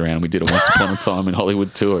kids around. We did a Once Upon a Time in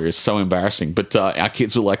Hollywood tour. It was so embarrassing. But our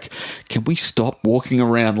kids were like, can we stop walking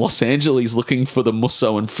around Los Angeles looking for the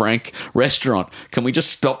Musso and Frank restaurant? Can we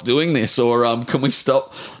just stop doing this? Or can we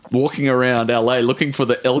stop walking around LA looking for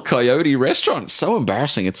the El Coyote restaurant? It's so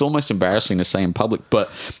embarrassing. It's almost embarrassing to say in public,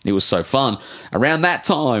 but it was so fun. Around that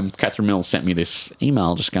time, Catherine Milne sent me this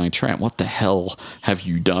email just going, Trent, what the hell have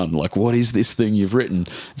you done? Like, what is this thing you've written?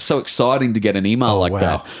 It's so exciting to get an email like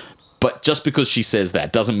that. But just because she says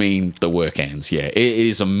that doesn't mean the work ends. Yeah, it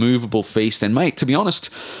is a movable feast. And, mate, to be honest,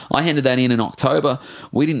 I handed that in October.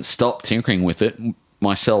 We didn't stop tinkering with it.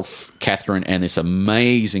 Myself, Catherine, and this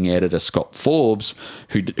amazing editor, Scott Forbes,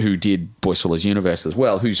 who did Boy Swallows Universe as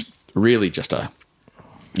well, who's really just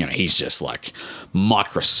he's just like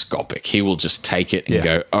microscopic. He will just take it and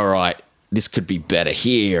go, all right, this could be better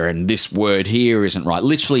here, and this word here isn't right.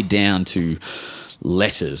 Literally down to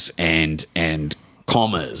letters and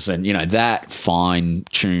commas, and that finely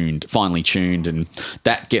tuned, and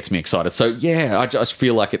that gets me excited. So I just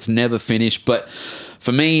feel like it's never finished. But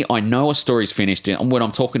for me, I know a story's finished when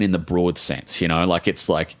I'm talking in the broad sense. Like, it's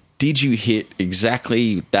like, did you hit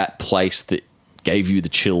exactly that place that gave you the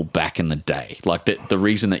chill back in the day, like the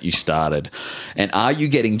reason that you started, and are you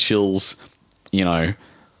getting chills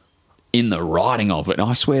in the writing of it? And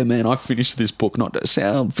I swear, man, I finished this book, not to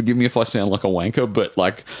sound, forgive me if I sound like a wanker, but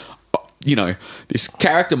like, this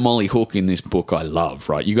character Molly Hook in this book I love,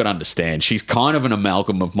 right? You got to understand, she's kind of an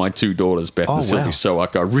amalgam of my two daughters, Beth and Sylvie. Wow. So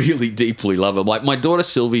like, I really deeply love her. Like my daughter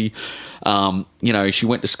Sylvie, she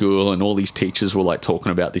went to school and all these teachers were like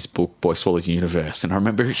talking about this book, Boy Swallows Universe. And I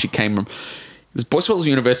remember she came from... This Boy Swallows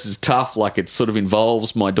Universe is tough. Like, it sort of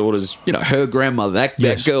involves my daughter's, her grandmother,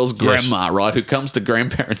 that girl's grandma, right, who comes to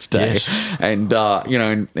Grandparents' Day. Yes. And,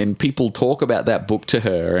 and people talk about that book to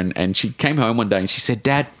her. And she came home one day and she said,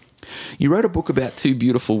 Dad, you wrote a book about two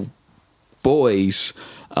beautiful boys.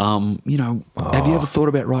 Have you ever thought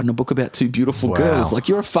about writing a book about two beautiful girls? Like,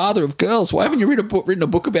 you're a father of girls. Why haven't you written a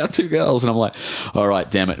book about two girls? And I'm like, all right,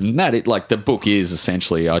 damn it. And the book is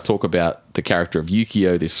essentially, I talk about the character of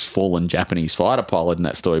Yukio, this fallen Japanese fighter pilot in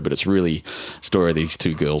that story, but it's really a story of these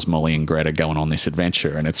two girls, Molly and Greta, going on this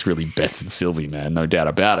adventure. And it's really Beth and Sylvie, man, no doubt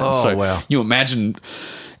about it. So you imagine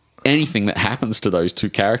anything that happens to those two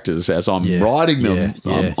characters as I'm writing them,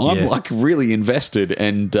 I'm like really invested.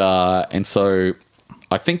 And so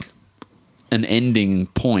I think an ending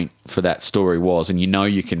point for that story was, and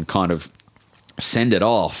you can kind of send it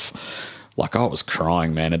off. Like, I was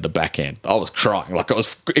crying, man, at the back end. I was crying. Like,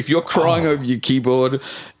 if you're crying over your keyboard,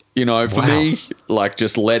 for me, like,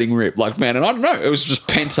 just letting rip. Like, man, and I don't know, it was just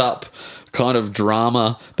pent up kind of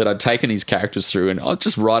drama that I'd taken these characters through, and I was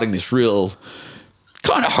just writing this real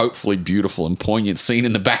kind of hopefully beautiful and poignant scene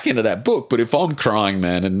in the back end of that book. But if I'm crying,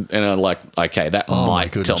 man, and I'm like, okay, that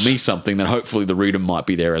might tell me something, then hopefully the reader might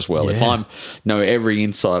be there as well. Yeah. If I'm know every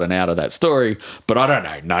inside and out of that story, but I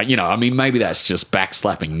don't know. No, maybe that's just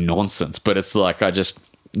backslapping nonsense, but it's like, I just,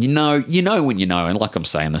 when and like I'm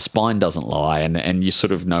saying, the spine doesn't lie, and you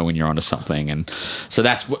sort of know when you're onto something. And so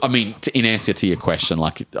that's, in answer to your question,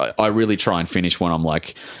 like, I really try and finish when I'm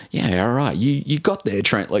like, yeah, all right, you got there,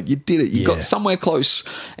 Trent, like, you did it, you got somewhere close,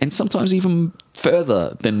 and sometimes even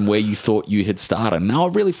further than where you thought you had started. Now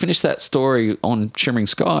I really finished that story on Shimmering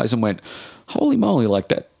Skies and went, holy moly, like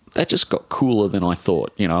that just got cooler than I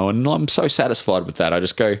thought, and I'm so satisfied with that. I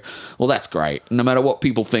just go, well, that's great. No matter what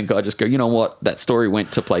people think, I just go, you know what? That story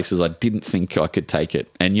went to places I didn't think I could take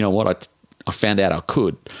it. And you know what? I found out I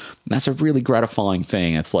could. And that's a really gratifying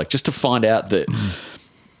thing. It's like, just to find out that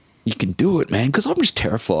you can do it, man, because I'm just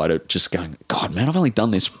terrified of just going, God, man, I've only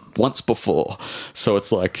done this once before. So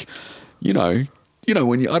it's like, when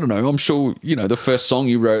I don't know, I'm sure, the first song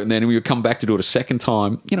you wrote, and then we would come back to do it a second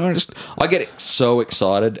time, I get so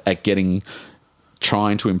excited at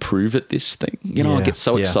trying to improve at this thing. I get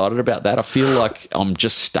so excited about that. I feel like I'm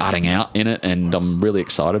just starting out in it, and I'm really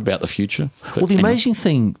excited about the future. Well, the amazing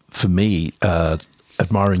thing for me,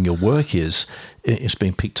 admiring your work, is it's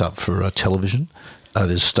been picked up for television.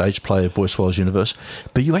 There's a stage play of Boy Swallows Universe,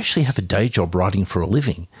 but you actually have a day job writing for a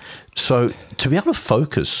living. So to be able to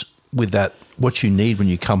focus with that, what you need when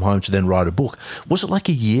you come home to then write a book. Was it like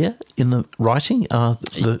a year in the writing,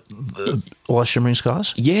 the All Our Shimmering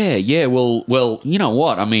Skies? Yeah. Well, you know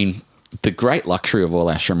what? The great luxury of All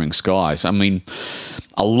Our Shimmering Skies, a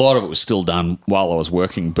lot of it was still done while I was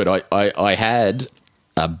working, but I had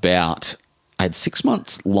 6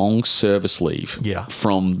 months long service leave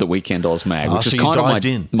from the Weekend Oz Mag, which is kind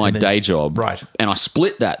of my day job. Right. And I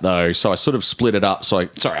split that, though, so I sort of split it up. So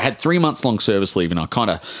I had 3 months long service leave, and I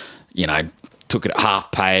kind of, took it at half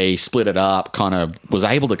pay, split it up, kind of was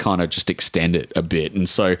able to kind of just extend it a bit. And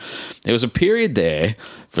so there was a period there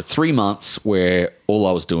for 3 months where all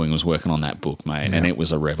I was doing was working on that book, mate, and it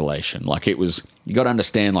was a revelation. Like, it was, you got to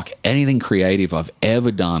understand, like, anything creative I've ever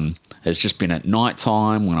done has just been at night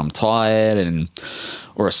time when I'm tired,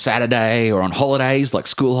 or a Saturday, or on holidays, like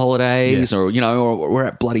school holidays, or we're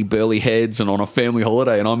at bloody Burley Heads and on a family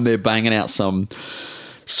holiday, and I'm there banging out some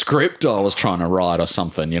script I was trying to write or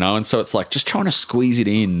something, and so it's like just trying to squeeze it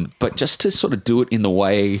in, but just to sort of do it in the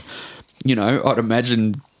way, I'd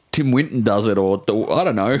imagine Tim Winton does it, or I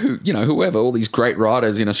don't know whoever, all these great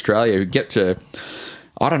writers in Australia who get to,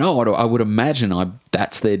 I don't know, I would imagine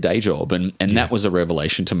that's their day job, and that was a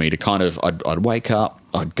revelation to me to kind of, I'd wake up,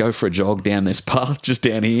 I'd go for a jog down this path just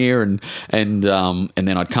down here, and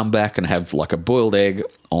then I'd come back and have like a boiled egg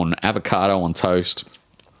on avocado on toast,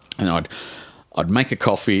 and I'd make a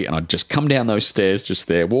coffee, and I'd just come down those stairs just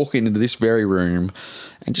there, walk into this very room,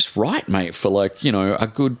 and just write, mate, for like, a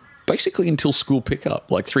good, basically until school pickup,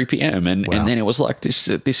 like 3 p.m. And then it was like this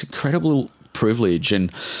incredible privilege.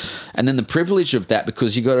 And then the privilege of that,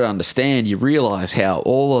 because you got to understand, you realize how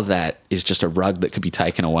all of that is just a rug that could be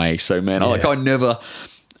taken away. So, man, I never,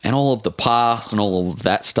 and all of the past and all of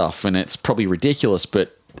that stuff, and it's probably ridiculous,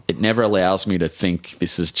 but it never allows me to think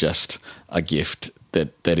this is just a gift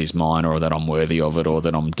that is mine, or that I'm worthy of it, or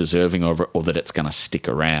that I'm deserving of it, or that it's going to stick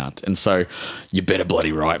around. And so you better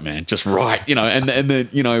bloody write, man. Just write, and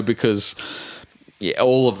then, because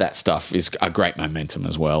all of that stuff is a great momentum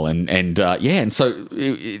as well. And so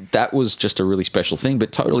that was just a really special thing.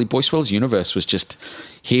 But totally, Boycewell's universe was just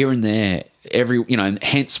here and there, and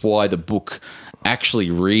hence why the book actually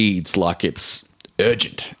reads like it's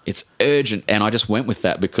urgent. It's urgent. And I just went with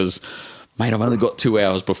that because, mate, I've only got 2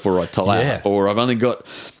 hours before I tell out, or I've only got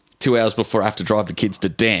 2 hours before I have to drive the kids to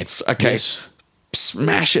dance. Okay,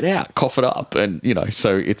 smash it out, cough it up. And,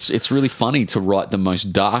 so it's really funny to write the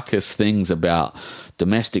most darkest things about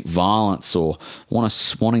domestic violence, or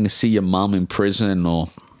wanting to see your mum in prison,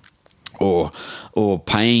 or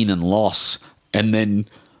pain and loss. And then,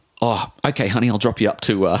 oh, okay, honey, I'll drop you up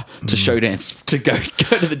to show dance, to go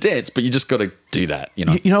to the dance, but you just got to do that, A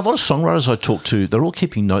lot of songwriters I talk to, they're all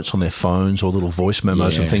keeping notes on their phones or little voice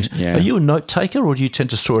memos and things. Yeah. Are you a note taker, or do you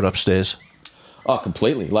tend to store it upstairs? Oh,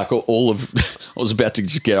 completely. Like all of, I was about to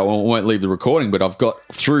just I won't leave the recording, but I've got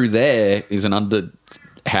through there is an under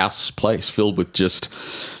house place filled with just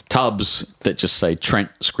tubs that just say Trent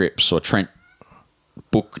scripts or Trent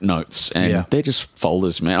book notes, and they're just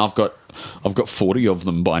folders, man. I've got 40 of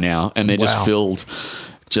them by now, and they're just filled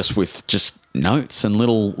with notes and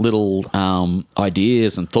little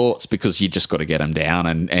ideas and thoughts, because you just got to get them down.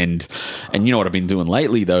 And you know what I've been doing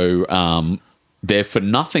lately though, they're for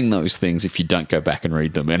nothing, those things, if you don't go back and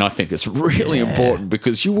read them. And I think it's really important,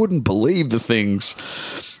 because you wouldn't believe the things.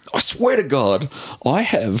 I swear to God, I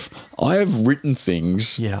have written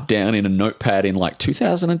things down in a notepad in like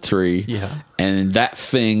 2003, and that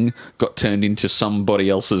thing got turned into somebody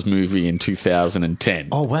else's movie in 2010.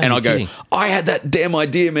 Oh, wow. And I go, kidding. I had that damn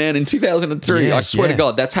idea, man, in 2003. Yeah, I swear to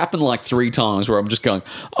God, that's happened like 3 times where I'm just going,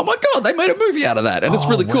 oh my God, they made a movie out of that. And it's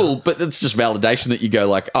really cool, but it's just validation that you go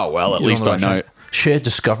like, oh, well, at least I know. Shared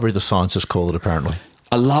discovery, the scientists call it, apparently.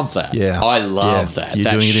 I love that. Yeah. I love that.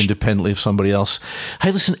 You're doing it independently of somebody else.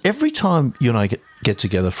 Hey, listen, every time you and I get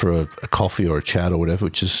together for a coffee or a chat or whatever,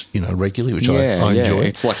 which is, regularly, which I enjoy.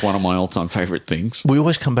 It's like one of my all-time favourite things. We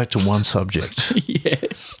always come back to one subject.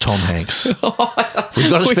 Yes. Tom Hanks. We've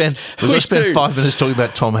got to spend 5 minutes talking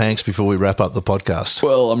about Tom Hanks before we wrap up the podcast.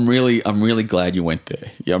 Well, I'm really glad you went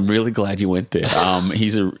there. Yeah, I'm really glad you went there.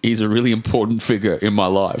 He's a really important figure in my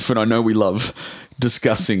life, and I know we love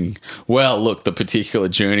discussing, the particular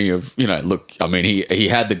journey of, I mean, he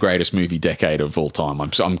had the greatest movie decade of all time.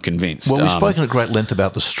 I'm convinced. Well, we've spoken at great length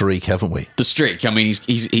about The Streak, haven't we? The Streak. I mean,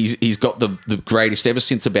 he's got the greatest ever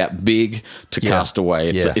since about Big to Castaway.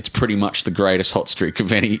 It's pretty much the greatest hot streak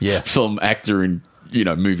of any film actor in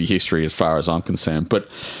movie history, as far as I'm concerned. But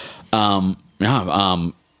talking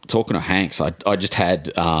to Hanks, I just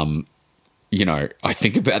had. I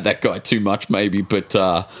think about that guy too much, maybe, but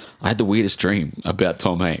I had the weirdest dream about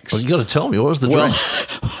Tom Hanks. Well, you got to tell me, what was the dream?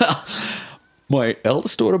 Well, my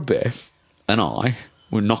eldest daughter Beth and I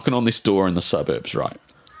were knocking on this door in the suburbs, right?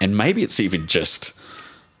 And maybe it's even just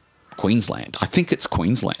Queensland. I think it's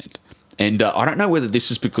Queensland. And I don't know whether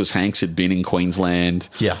this is because Hanks had been in Queensland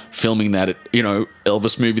filming that,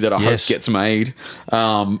 Elvis movie that I hope gets made.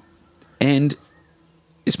 And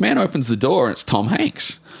this man opens the door and it's Tom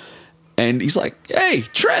Hanks. And he's like, hey,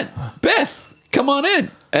 Trent, Beth, come on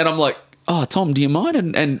in. And I'm like, oh, Tom, do you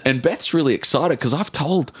mind? And Beth's really excited because I've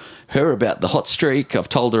told her about the hot streak. I've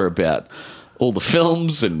told her about all the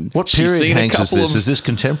films. And what period Hanks is this? Is this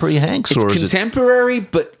contemporary Hanks? It's contemporary,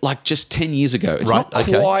 but like just 10 years ago. It's not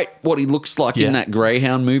quite what he looks like in that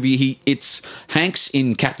Greyhound movie. It's Hanks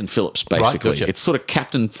in Captain Phillips, basically. Right, gotcha. It's sort of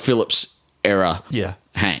Captain Phillips era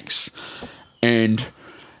Hanks. And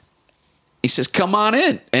he says, come on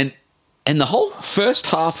in. And the whole first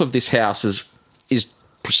half of this house is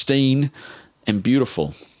pristine and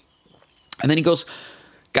beautiful. And then he goes,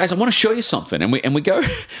 guys, I want to show you something. And we go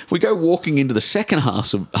walking into the second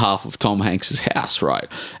half of Tom Hanks's house, right?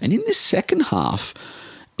 And in this second half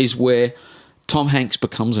is where Tom Hanks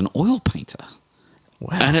becomes an oil painter.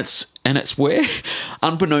 Wow. And it's where,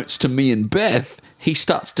 unbeknownst to me and Beth, he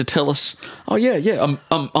starts to tell us, oh yeah, I'm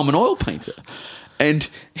an oil painter. And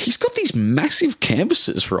he's got these massive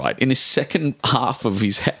canvases, right, in this second half of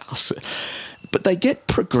his house. But they get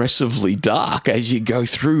progressively dark as you go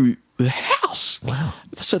through the house. Wow.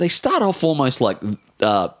 So they start off almost like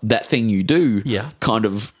That Thing You Do. Yeah. Kind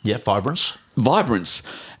of. Yeah, vibrance.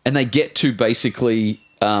 And they get to basically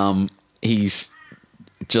he's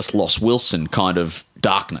just lost Wilson kind of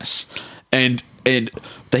darkness. And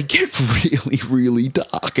they get really, really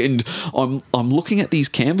dark. And I'm looking at these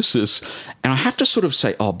canvases and I have to sort of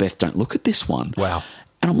say, oh, Beth, don't look at this one. Wow.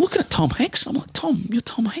 And I'm looking at Tom Hanks, and I'm like, Tom, you're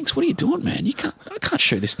Tom Hanks. What are you doing, man? I can't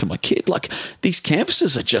show this to my kid. Like, these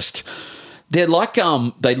canvases are just, they're like,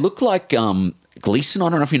 they look like Gleason. I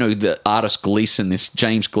don't know if you know the artist Gleason, this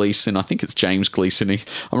James Gleason. I think it's James Gleason.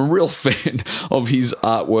 I'm a real fan of his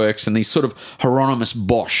artworks and these sort of Hieronymus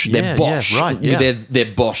Bosch. They're Bosch. Yeah, right. Yeah. They're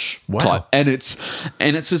Bosch type. And it's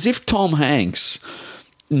as if Tom Hanks,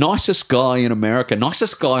 nicest guy in America,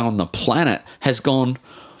 nicest guy on the planet, has gone.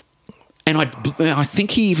 And I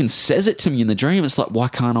think he even says it to me in the dream. It's like, why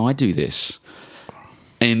can't I do this?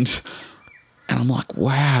 And I'm like,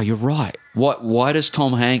 wow, you're right. Why does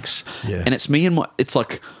Tom Hanks? Yeah. And it's me and it's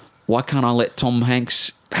like, why can't I let Tom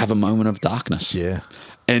Hanks have a moment of darkness? Yeah.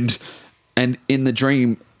 And in the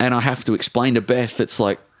dream, and I have to explain to Beth, it's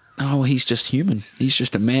like, no, he's just human. He's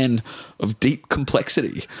just a man of deep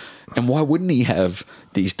complexity. And why wouldn't he have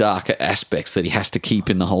these darker aspects that he has to keep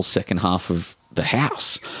in the whole second half of the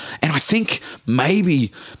house? And I think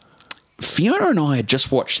maybe Fiona and I had just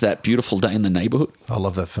watched that Beautiful Day in the Neighborhood. I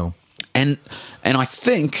love that film. And I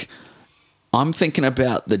think I'm thinking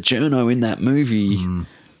about the journo in that movie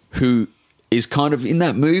who is kind of in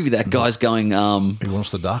that movie, that guy's going... He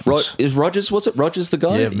wants the darkness. Was it Rogers the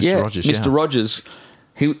guy? Yeah, Mr. Rogers, Mr. yeah. Rogers.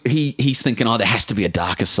 He's thinking, there has to be a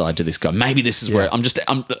darker side to this guy. Maybe this is where I'm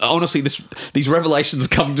honestly, these revelations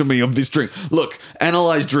come to me of this dream. Look,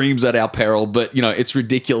 analyze dreams at our peril, but it's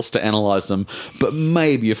ridiculous to analyze them. But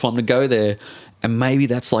maybe if I'm to go there, and maybe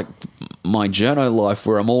that's like my journo life,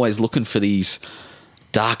 where I'm always looking for these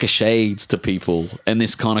darker shades to people and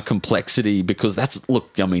this kind of complexity, because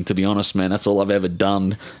to be honest, man, that's all I've ever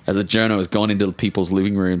done as a journo, has gone into people's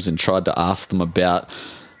living rooms and tried to ask them about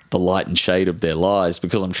the light and shade of their lives,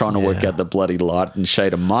 because I'm trying to work out the bloody light and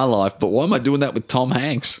shade of my life. But why am I doing that with Tom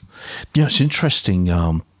Hanks? It's interesting.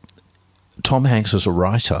 Tom Hanks as a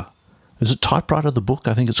writer. Is it Typewriter, the book?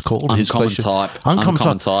 I think it's called.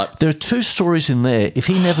 Uncommon Type. There are two stories in there. If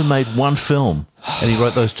he never made one film and he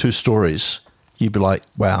wrote those two stories, you'd be like,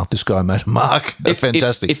 wow, this guy made a mark.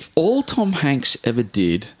 Fantastic. If all Tom Hanks ever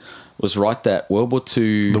did was write that World War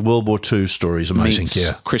II... The World War II story is amazing,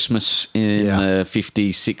 meets Christmas in the 50s,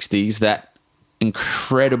 60s, that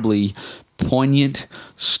incredibly poignant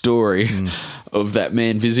story of that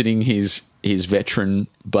man visiting his veteran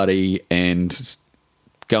buddy and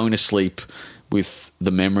going to sleep with the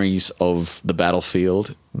memories of the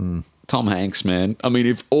battlefield. Tom Hanks, man. I mean,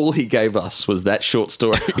 if all he gave us was that short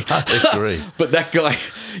story. I agree. But that guy,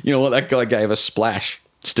 you know what? That guy gave us Splash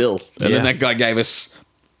still. And then that guy gave us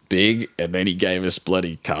Big, and then he gave us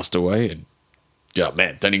bloody Castaway. And,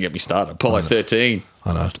 man, don't even get me started. Apollo 13.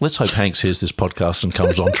 I know. Let's hope Hanks hears this podcast and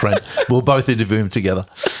comes on, Trent. We'll both interview him together.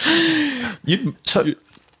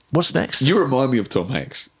 What's next? You remind me of Tom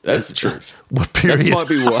Hanks. That's the truth. What period? That might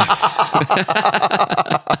be why.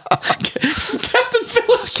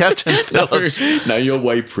 Captain Phillips. No, you're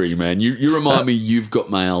way pre, man. You remind me, you've got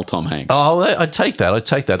mail, Tom Hanks. Oh, I take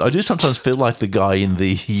that. I do sometimes feel like the guy in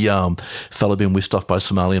the fella being whisked off by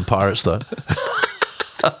Somalian pirates, though.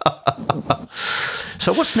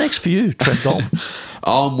 So what's next for you, Trent Dalton?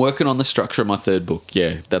 I'm working on the structure of my third book.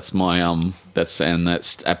 Yeah, that's my that's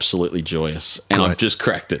absolutely joyous. And Great. I've just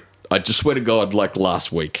cracked it. I just swear to God, like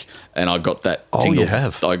last week, and I got that tingle. You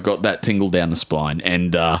have? I got that tingle down the spine.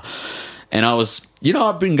 And I was,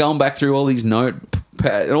 I've been going back through all these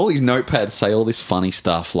notepads say all this funny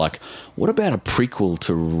stuff, like, what about a prequel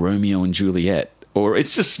to Romeo and Juliet? Or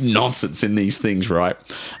it's just nonsense in these things, right?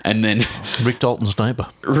 And then Rick Dalton's neighbour.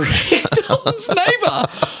 Rick Dalton's neighbour.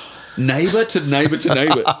 Neighbour to neighbour to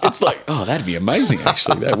neighbour. It's like, oh, that'd be amazing,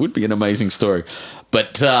 actually. That would be an amazing story.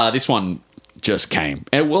 But this one just came.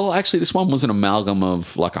 And, well, actually, this one was an amalgam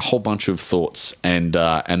of like a whole bunch of thoughts, and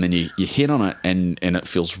then you hit on it, and it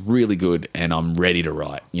feels really good, and I'm ready to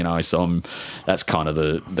write. So that's kind of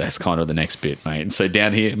the next bit, mate. And so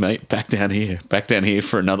down here, mate, back down here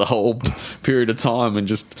for another whole period of time, and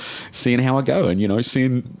just seeing how I go, and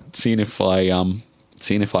seeing if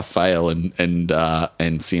I fail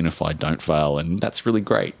and seeing if I don't fail. And that's really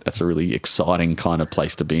great. That's a really exciting kind of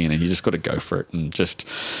place to be in, and you just got to go for it, and just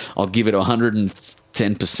I'll give it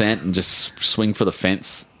 110% and just swing for the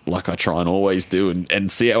fence like I try and always do,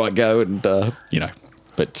 and see how I go, and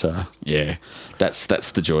that's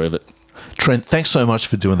the joy of it. Trent, thanks so much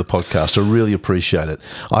for doing the podcast. I really appreciate it.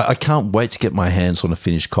 I can't wait to get my hands on a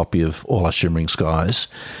finished copy of All Our Shimmering Skies,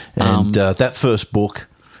 and that first book,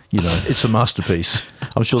 it's a masterpiece.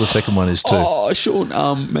 I'm sure the second one is too. Oh, Sean,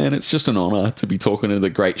 man, it's just an honour to be talking to the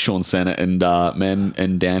great Sean Sennett and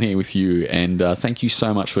down here with you. And thank you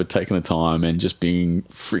so much for taking the time and just being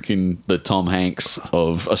freaking the Tom Hanks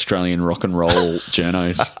of Australian rock and roll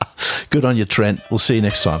journos. Good on you, Trent. We'll see you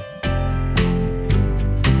next time.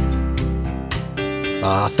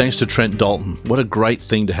 Thanks to Trent Dalton. What a great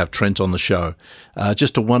thing to have Trent on the show.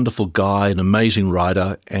 Just a wonderful guy, an amazing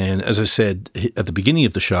writer. And as I said at the beginning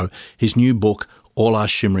of the show, his new book, All Our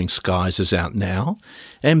Shimmering Skies, is out now.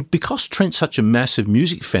 And because Trent's such a massive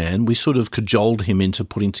music fan, we sort of cajoled him into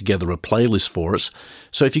putting together a playlist for us.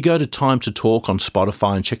 So if you go to Time to Talk on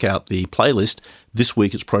Spotify and check out the playlist, this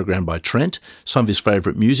week it's programmed by Trent, some of his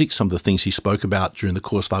favourite music, some of the things he spoke about during the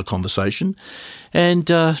course of our conversation. And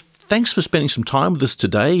thanks for spending some time with us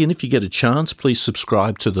today. And if you get a chance, please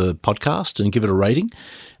subscribe to the podcast and give it a rating.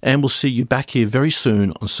 And we'll see you back here very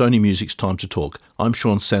soon on Sony Music's Time to Talk. I'm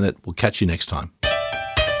Sean Sennett. We'll catch you next time.